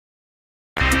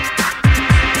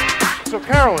 So,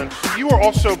 Carolyn, you were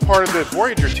also part of the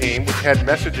Voyager team, which had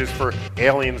messages for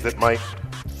aliens that might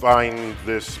find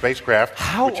this spacecraft.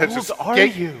 How which has old are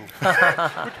you?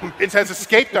 It has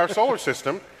escaped our solar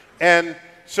system. And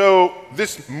so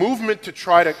this movement to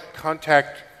try to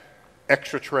contact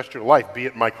extraterrestrial life, be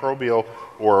it microbial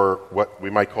or what we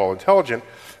might call intelligent,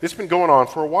 it's been going on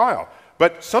for a while.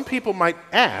 But some people might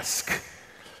ask,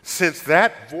 since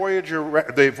that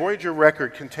the Voyager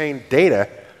record contained data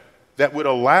that would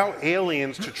allow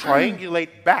aliens to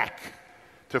triangulate back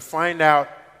to find out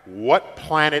what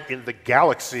planet in the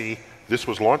galaxy this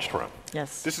was launched from.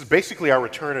 Yes. This is basically our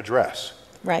return address.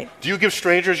 Right. Do you give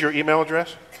strangers your email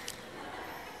address?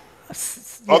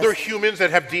 Yes. Other humans that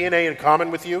have DNA in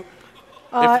common with you?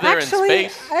 If they're actually, in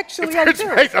space. Actually, If they're I in do.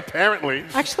 space, apparently.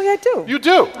 Actually, I do. You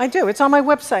do? I do. It's on my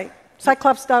website,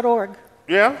 cyclops.org.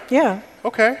 Yeah? Yeah.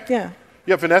 Okay. Yeah.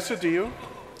 Yeah, Vanessa, do you?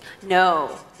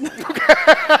 No.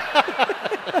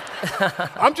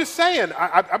 I'm just saying.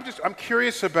 I'm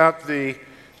curious about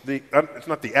it's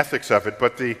not the ethics of it,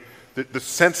 but the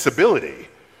sensibility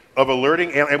of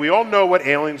alerting and we all know what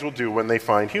aliens will do when they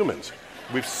find humans.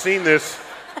 We've seen this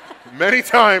many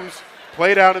times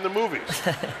played out in the movies.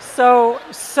 So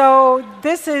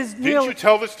this is Didn't you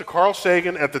tell this to Carl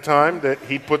Sagan at the time that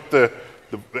he put and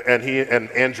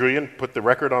Ann Druyan put the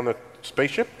record on the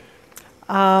spaceship?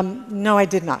 No, I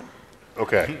did not.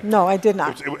 Okay. No, I did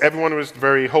not. Everyone was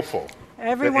very hopeful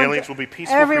that aliens will be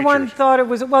peaceful Everyone creatures. thought it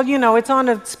was, well, it's on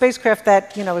a spacecraft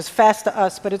that, is fast to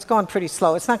us, but it's going pretty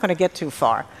slow. It's not going to get too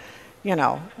far,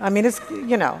 I mean, it's,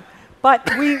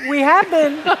 But we have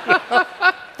been,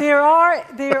 there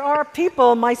are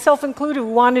people, myself included, who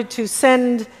wanted to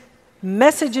send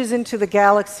messages into the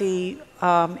galaxy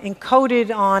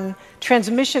encoded on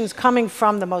transmissions coming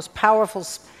from the most powerful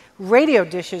radio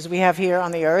dishes we have here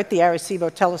on the Earth. The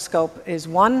Arecibo telescope is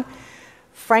one.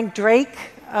 Frank Drake,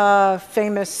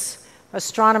 famous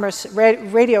astronomer,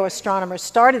 radio astronomer,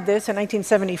 started this in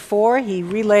 1974. He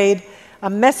relayed a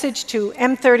message to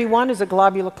M31, is a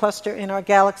globular cluster in our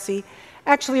galaxy.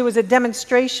 Actually, it was a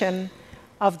demonstration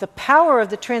of the power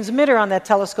of the transmitter on that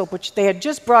telescope, which they had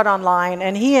just brought online,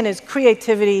 and he and his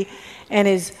creativity and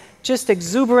his just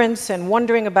exuberance and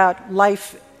wondering about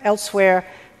life elsewhere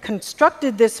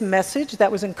constructed this message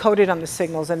that was encoded on the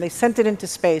signals, and they sent it into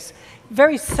space.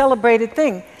 Very celebrated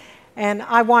thing. And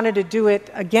I wanted to do it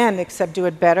again, except do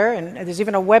it better. And there's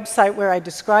even a website where I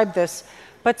describe this.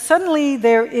 But suddenly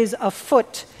there is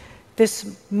afoot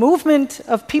this movement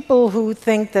of people who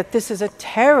think that this is a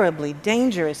terribly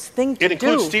dangerous thing to do. It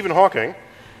includes Stephen Hawking.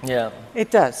 Yeah. It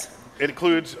does. It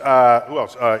includes, who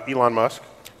else? Elon Musk.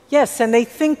 Yes, and they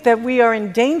think that we are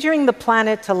endangering the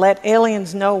planet to let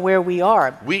aliens know where we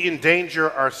are. We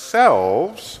endanger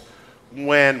ourselves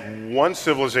when one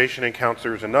civilization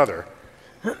encounters another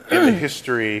in the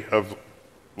history of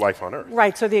life on Earth.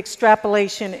 Right, so the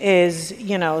extrapolation is,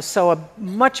 so a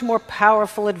much more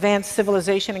powerful, advanced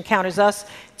civilization encounters us.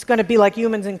 It's going to be like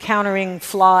humans encountering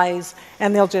flies,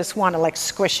 and they'll just want to, like,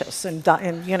 squish us and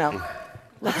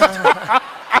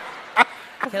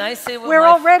Can I say what We're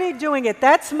already doing it.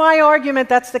 That's my argument.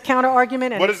 That's the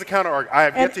counter-argument. What is the counter-argument? I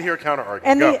have yet to hear a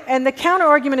counter-argument. And the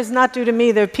counter-argument is not due to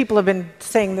me. People have been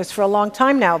saying this for a long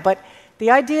time now. But the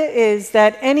idea is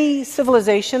that any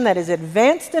civilization that is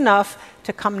advanced enough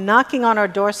to come knocking on our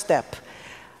doorstep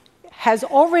has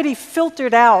already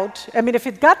filtered out. I mean, if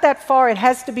it got that far, it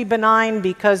has to be benign,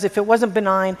 because if it wasn't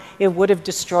benign, it would have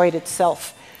destroyed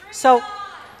itself. So...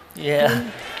 Yeah.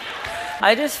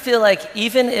 I just feel like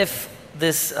even if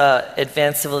this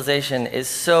advanced civilization is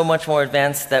so much more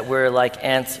advanced that we're like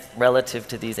ants relative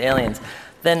to these aliens,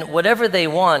 then whatever they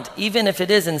want, even if it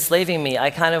is enslaving me,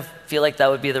 I kind of feel like that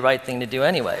would be the right thing to do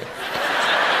anyway.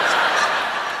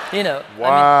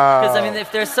 Wow. Because,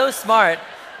 if they're so smart,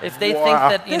 if they think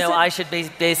that, I should be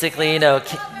basically,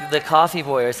 the coffee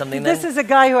boy or something, this is a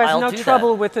guy who has no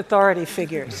trouble with authority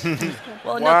figures.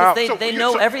 Well, no, because they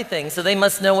know everything, so they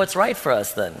must know what's right for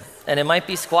us then. And it might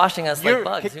be squashing us like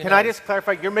bugs. Can I just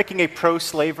clarify? You're making a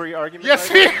pro-slavery argument? Yes,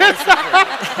 he is.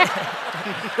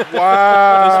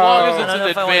 Wow. As long as it's an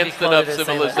advanced enough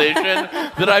civilization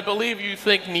that I believe you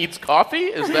think needs coffee?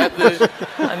 Is that the...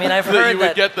 I've heard that you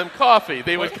would get them coffee.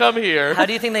 They would come here. How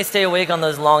do you think they stay awake on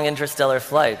those long interstellar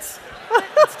flights?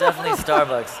 It's definitely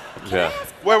Starbucks. Yeah.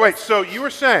 Wait. So you were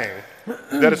saying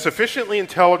that a sufficiently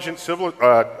intelligent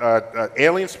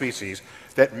alien species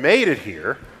that made it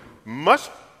here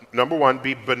must, number one,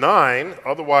 be benign.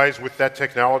 Otherwise, with that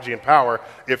technology and power,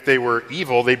 if they were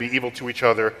evil, they'd be evil to each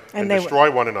other and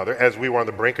destroy one another, as we were on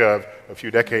the brink of a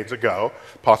few decades ago,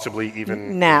 possibly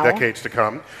even decades to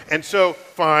come. And so,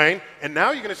 fine. And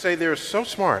now you're going to say they're so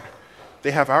smart,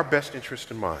 they have our best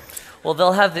interest in mind. Well,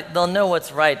 they'll know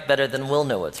what's right better than we'll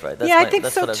know what's right. I think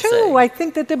so too. I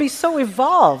think that they'll be so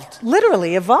evolved,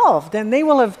 literally evolved, and they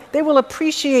will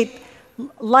appreciate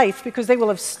life because they will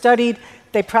have studied.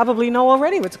 They probably know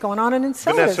already what's going on in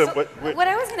Enceladus. Vanessa, what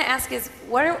I was going to ask is,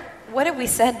 what have we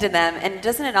said to them? And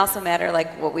doesn't it also matter,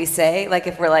 like, what we say? Like,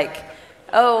 if we're like,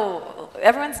 oh,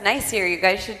 everyone's nice here, you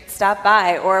guys should stop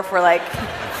by. Or if we're like...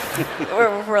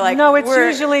 no, it's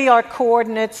usually our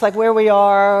coordinates, like where we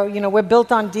are. We're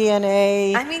built on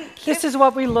DNA. This is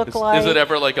what we look like. Is it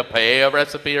ever like a paella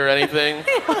recipe or anything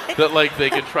that like they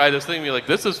could try this thing and be like,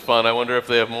 this is fun. I wonder if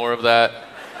they have more of that.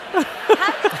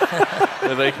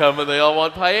 And they come and they all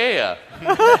want paella.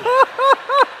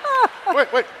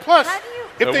 Wait. Plus,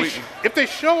 if they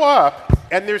show up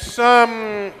and there's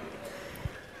some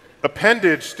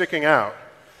appendage sticking out,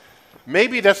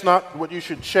 maybe that's not what you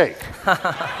should shake.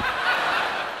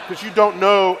 Because you don't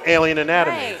know alien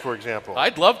anatomy, for example.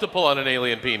 I'd love to pull on an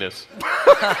alien penis.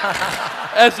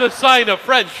 As a sign of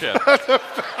friendship.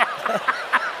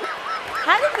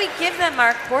 How did we give them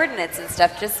our coordinates and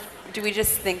stuff? Do we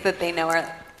just think that they know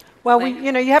our... Well,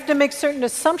 you have to make certain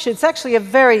assumptions. It's actually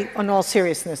in all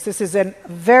seriousness, this is a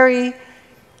very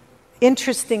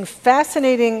interesting,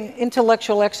 fascinating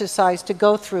intellectual exercise to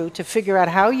go through to figure out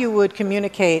how you would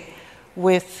communicate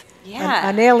with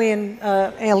an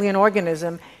alien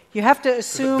organism. You have to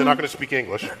assume... They're not going to speak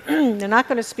English. They're not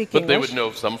going to speak English. But they would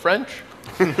know some French.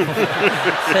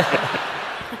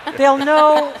 They'll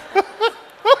know...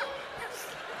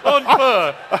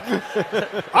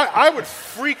 I would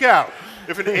freak out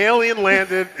if an alien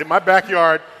landed in my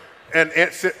backyard and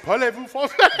said, "Parlez-vous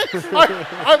français?"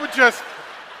 I would just...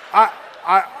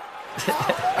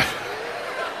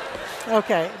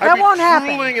 Okay, that won't happen.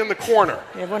 I'd be drooling in the corner.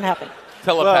 It won't happen.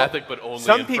 Telepathic, but only in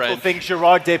French. Some people think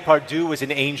Gerard Depardieu was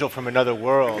an angel from another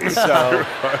world, so...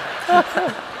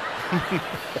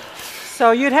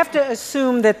 So you'd have to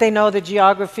assume that they know the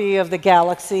geography of the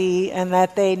galaxy and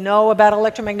that they know about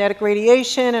electromagnetic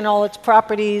radiation and all its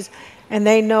properties, and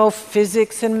they know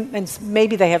physics and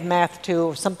maybe they have math too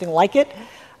or something like it,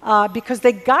 because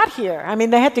they got here.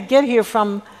 They had to get here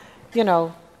from,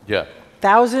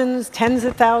 thousands, tens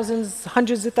of thousands,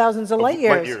 hundreds of thousands of light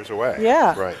years. Light years away.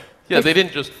 Yeah. Right. Yeah, they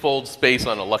didn't just fold space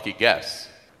on a lucky guess.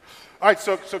 All right,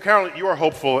 so Carolyn, you are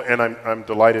hopeful, and I'm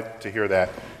delighted to hear that.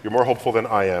 You're more hopeful than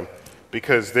I am,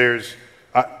 because there's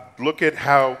look at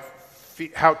how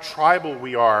tribal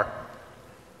we are,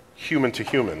 human to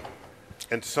human,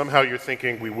 and somehow you're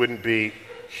thinking we wouldn't be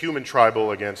human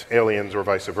tribal against aliens or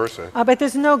vice versa. But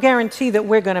there's no guarantee that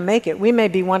we're going to make it. We may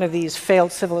be one of these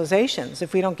failed civilizations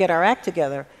if we don't get our act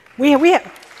together. We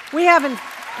haven't,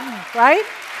 right?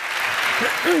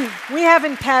 we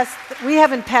haven't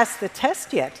passed the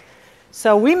test yet.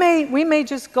 So we may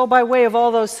just go by way of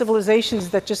all those civilizations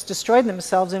that just destroyed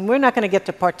themselves, and we're not going to get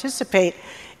to participate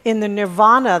in the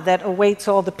nirvana that awaits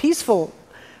all the peaceful.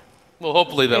 Well,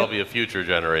 hopefully that'll be a future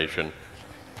generation.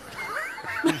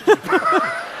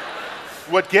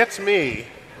 What gets me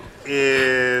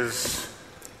is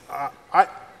there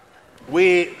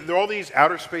are all these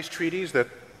outer space treaties that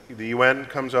the UN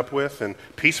comes up with, and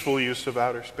peaceful use of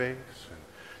outer space,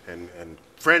 and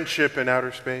friendship in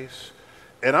outer space.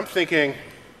 And I'm thinking,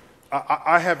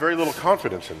 I have very little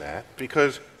confidence in that,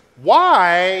 because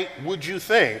why would you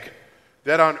think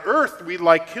that on Earth we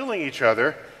like killing each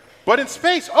other, but in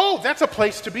space, oh, that's a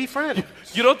place to be friends?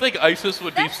 You don't think ISIS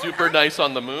would be super nice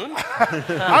on the moon?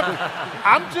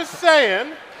 I'm just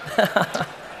saying.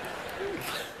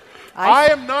 I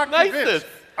am not convinced.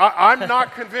 I'm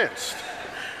not convinced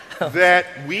that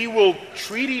we will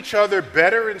treat each other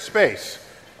better in space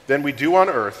than we do on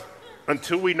Earth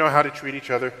until we know how to treat each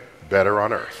other better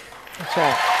on Earth. That's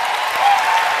right.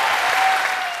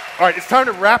 All right, it's time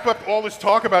to wrap up all this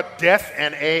talk about death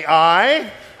and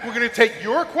AI. We're going to take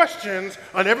your questions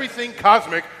on everything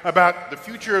cosmic about the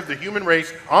future of the human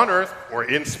race on Earth or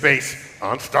in space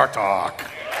on Star Talk.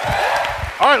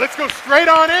 All right, let's go straight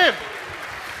on in.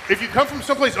 If you come from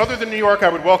someplace other than New York, I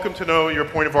would welcome to know your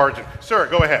point of origin. Sir,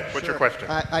 go ahead. What's your question?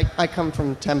 I come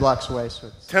from 10 blocks away. So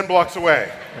 10 blocks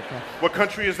away. Okay. What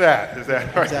country is that? Is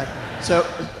that right? Exactly.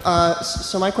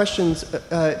 So my question's,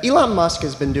 Elon Musk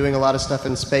has been doing a lot of stuff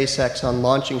in SpaceX on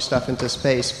launching stuff into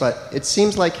space, but it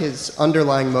seems like his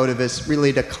underlying motive is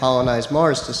really to colonize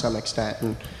Mars to some extent.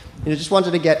 And just wanted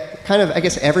to get kind of, I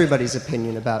guess, everybody's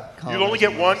opinion about colonizing. You'll only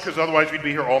get one, because otherwise we'd be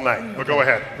here all night. But go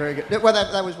ahead. Very good. Well,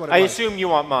 that was what it was. I assume you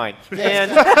want mine.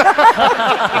 And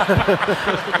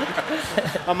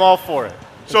I'm all for it.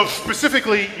 So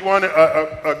specifically, you want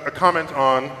a comment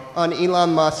on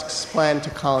Elon Musk's plan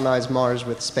to colonize Mars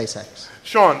with SpaceX.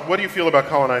 Sean, what do you feel about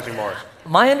colonizing Mars?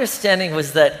 My understanding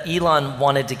was that Elon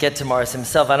wanted to get to Mars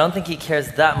himself. I don't think he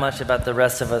cares that much about the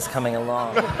rest of us coming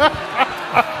along.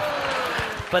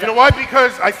 But you know why?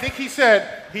 Because I think he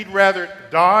said he'd rather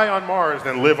die on Mars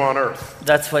than live on Earth.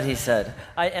 That's what he said.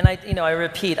 I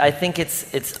repeat, I think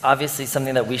it's obviously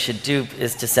something that we should do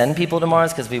is to send people to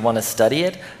Mars because we want to study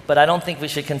it, but I don't think we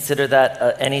should consider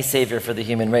that any savior for the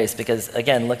human race because,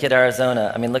 again, look at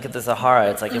Arizona. I mean, look at the Sahara.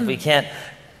 It's like if we can't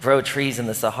grow trees in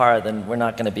the Sahara, then we're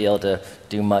not going to be able to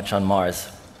do much on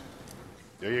Mars.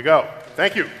 There you go.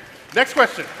 Thank you. Next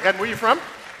question. And where are you from?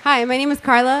 Hi, my name is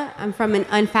Carla. I'm from an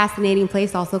unfascinating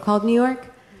place also called New York.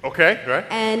 Okay, right.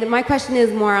 And my question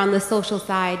is more on the social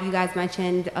side. You guys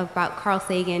mentioned about Carl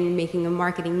Sagan making a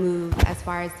marketing move as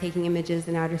far as taking images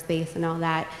in outer space and all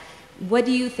that. What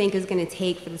do you think is going to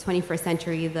take for the 21st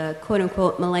century, the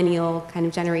quote-unquote millennial kind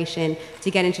of generation,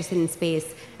 to get interested in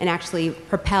space and actually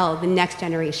propel the next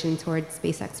generation towards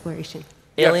space exploration?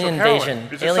 Alien invasion.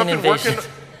 Is there something working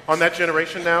on that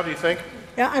generation now, do you think?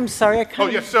 Yeah, I'm sorry.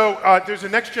 There's a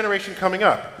next generation coming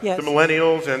up. Yes. The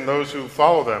millennials and those who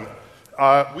follow them.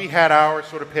 We had our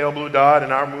sort of pale blue dot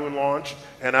and our moon launch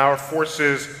and our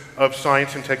forces of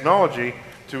science and technology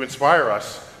to inspire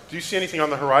us. Do you see anything on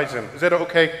the horizon? Is that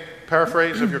okay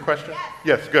paraphrase of your question?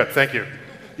 Yes, good, thank you.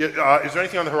 Is there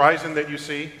anything on the horizon that you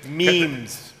see?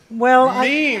 Memes. Well,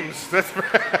 memes. That's right.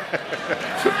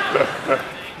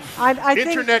 I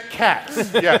Internet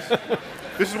cats. Yes.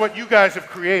 This is what you guys have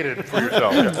created for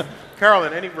yourself. Yes.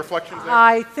 Carolyn, any reflections there?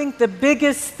 I think the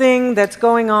biggest thing that's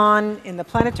going on in the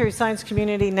planetary science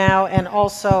community now and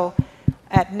also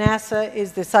at NASA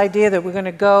is this idea that we're going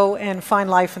to go and find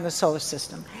life in the solar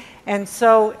system. And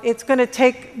so it's going to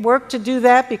take work to do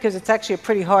that because it's actually a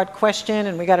pretty hard question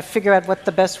and we got to figure out what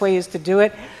the best way is to do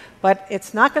it. But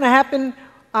it's not going to happen.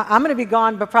 I'm going to be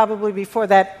gone, but probably before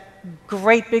that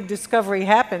great big discovery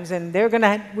happens. And we're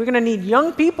going to need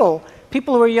young people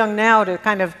who are young now to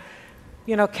kind of,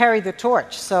 carry the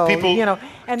torch. So, people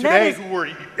and today who were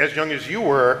as young as you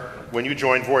were when you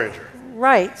joined Voyager.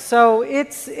 Right. So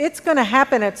it's going to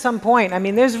happen at some point. I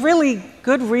mean, there's really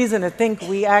good reason to think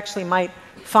we actually might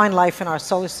find life in our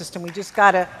solar system. We just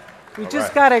gotta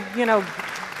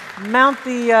mount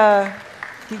the,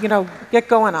 get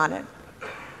going on it.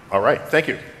 All right. Thank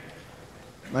you.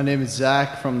 My name is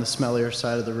Zach from the smellier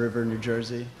side of the river, New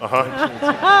Jersey. Across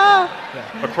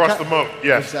the moat,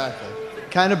 yes. Exactly.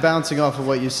 Kind of bouncing off of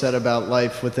what you said about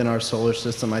life within our solar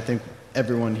system, I think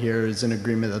everyone here is in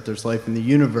agreement that there's life in the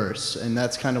universe, and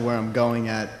that's kind of where I'm going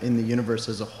at in the universe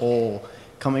as a whole.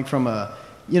 Coming from a,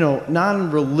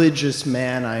 non-religious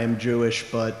man, I am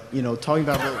Jewish, but, talking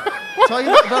about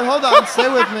but hold on,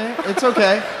 stay with me, it's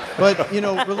okay. But,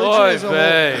 religion as a whole.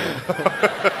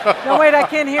 No, wait, I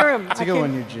can't hear him. It's a good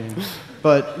one, Eugene.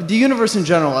 But the universe in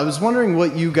general, I was wondering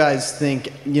what you guys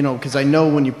think, because I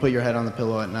know when you put your head on the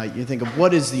pillow at night, you think of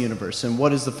what is the universe and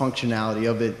what is the functionality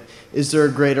of it? Is there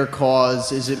a greater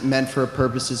cause? Is it meant for a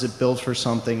purpose? Is it built for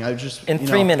something? In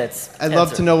 3 minutes. I'd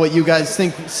love to know what you guys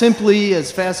think, simply,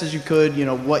 as fast as you could,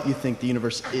 what you think the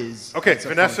universe is. Okay,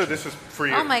 Vanessa, this is for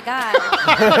you. Oh my God.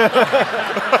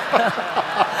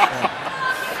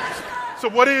 So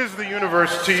what is the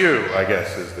universe to you, I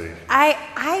guess, is the...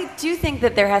 I do think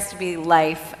that there has to be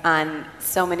life on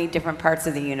so many different parts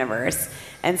of the universe,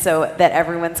 and so that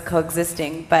everyone's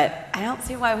coexisting, but I don't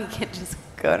see why we can't just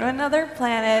go to another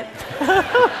planet, throw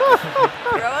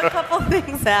a couple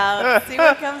things out, see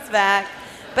what comes back.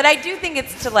 But I do think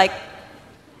it's to,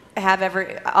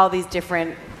 have all these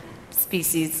different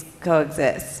species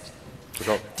coexist.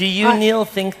 Do you, Neil,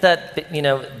 think that,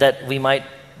 that we might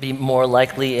be more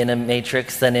likely in a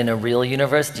matrix than in a real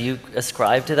universe? Do you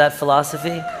ascribe to that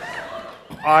philosophy?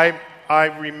 I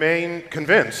remain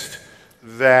convinced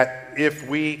that if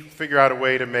we figure out a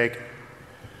way to make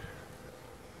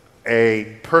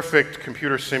a perfect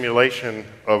computer simulation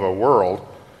of a world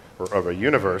or of a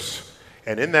universe,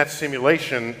 and in that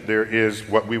simulation there is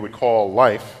what we would call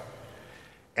life,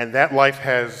 and that life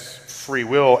has free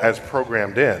will as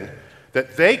programmed in,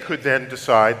 that they could then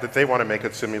decide that they want to make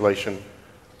a simulation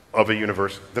of a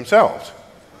universe themselves.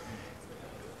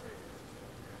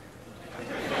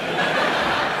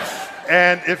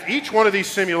 And if each one of these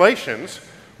simulations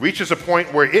reaches a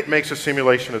point where it makes a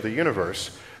simulation of the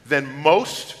universe, then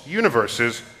most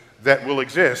universes that will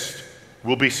exist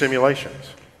will be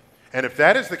simulations. And if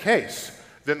that is the case,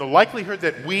 then the likelihood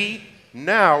that we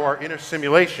now are in a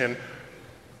simulation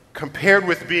compared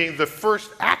with being the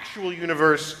first actual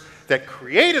universe that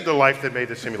created the life that made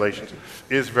the simulations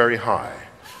is very high.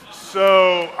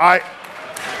 So why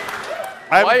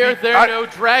are there no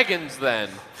dragons then?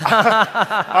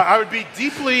 I would be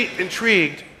deeply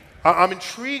intrigued. I'm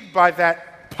intrigued by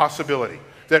that possibility,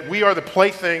 that we are the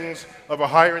playthings of a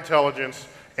higher intelligence,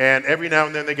 and every now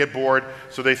and then they get bored,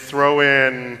 so they throw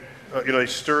in, they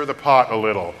stir the pot a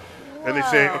little. Whoa. And they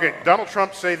say, okay, Donald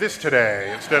Trump say this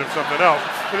today instead of something else.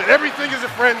 And then everything is a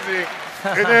frenzy.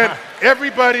 And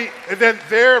then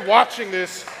they're watching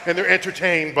this and they're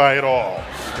entertained by it all.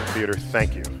 Theater,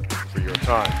 thank you for your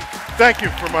time. Thank you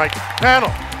for my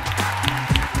panel.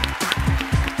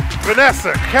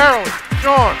 Vanessa, Carolyn,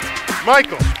 Sean,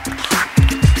 Michael.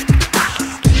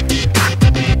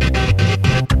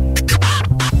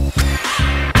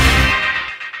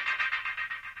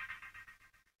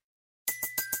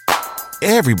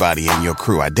 Everybody in your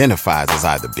crew identifies as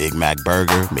either Big Mac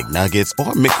Burger, McNuggets,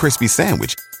 or McCrispy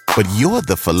Sandwich. But you're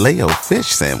the Filet-O-Fish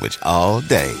Sandwich all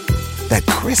day. That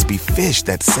crispy fish,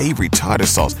 that savory tartar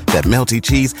sauce, that melty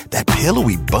cheese, that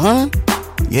pillowy bun.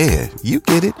 Yeah, you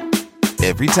get it.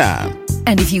 Every time.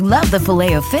 And if you love the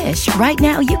Filet-O-Fish, right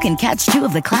now you can catch two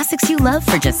of the classics you love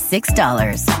for just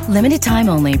 $6. Limited time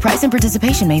only. Price and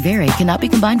participation may vary. Cannot be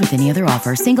combined with any other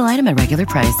offer. Single item at regular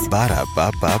price.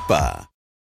 Ba-da-ba-ba-ba.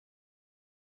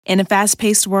 In a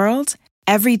fast-paced world,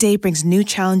 every day brings new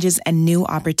challenges and new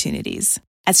opportunities.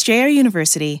 At Strayer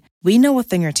University, we know a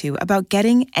thing or two about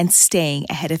getting and staying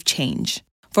ahead of change.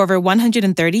 For over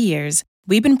 130 years,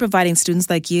 we've been providing students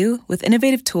like you with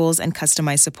innovative tools and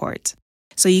customized support,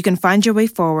 so you can find your way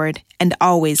forward and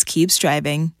always keep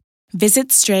striving.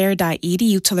 Visit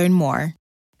strayer.edu to learn more.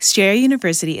 Strayer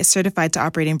University is certified to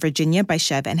operate in Virginia by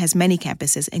Chev and has many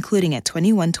campuses, including at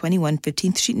 2121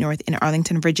 15th Street North in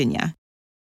Arlington, Virginia.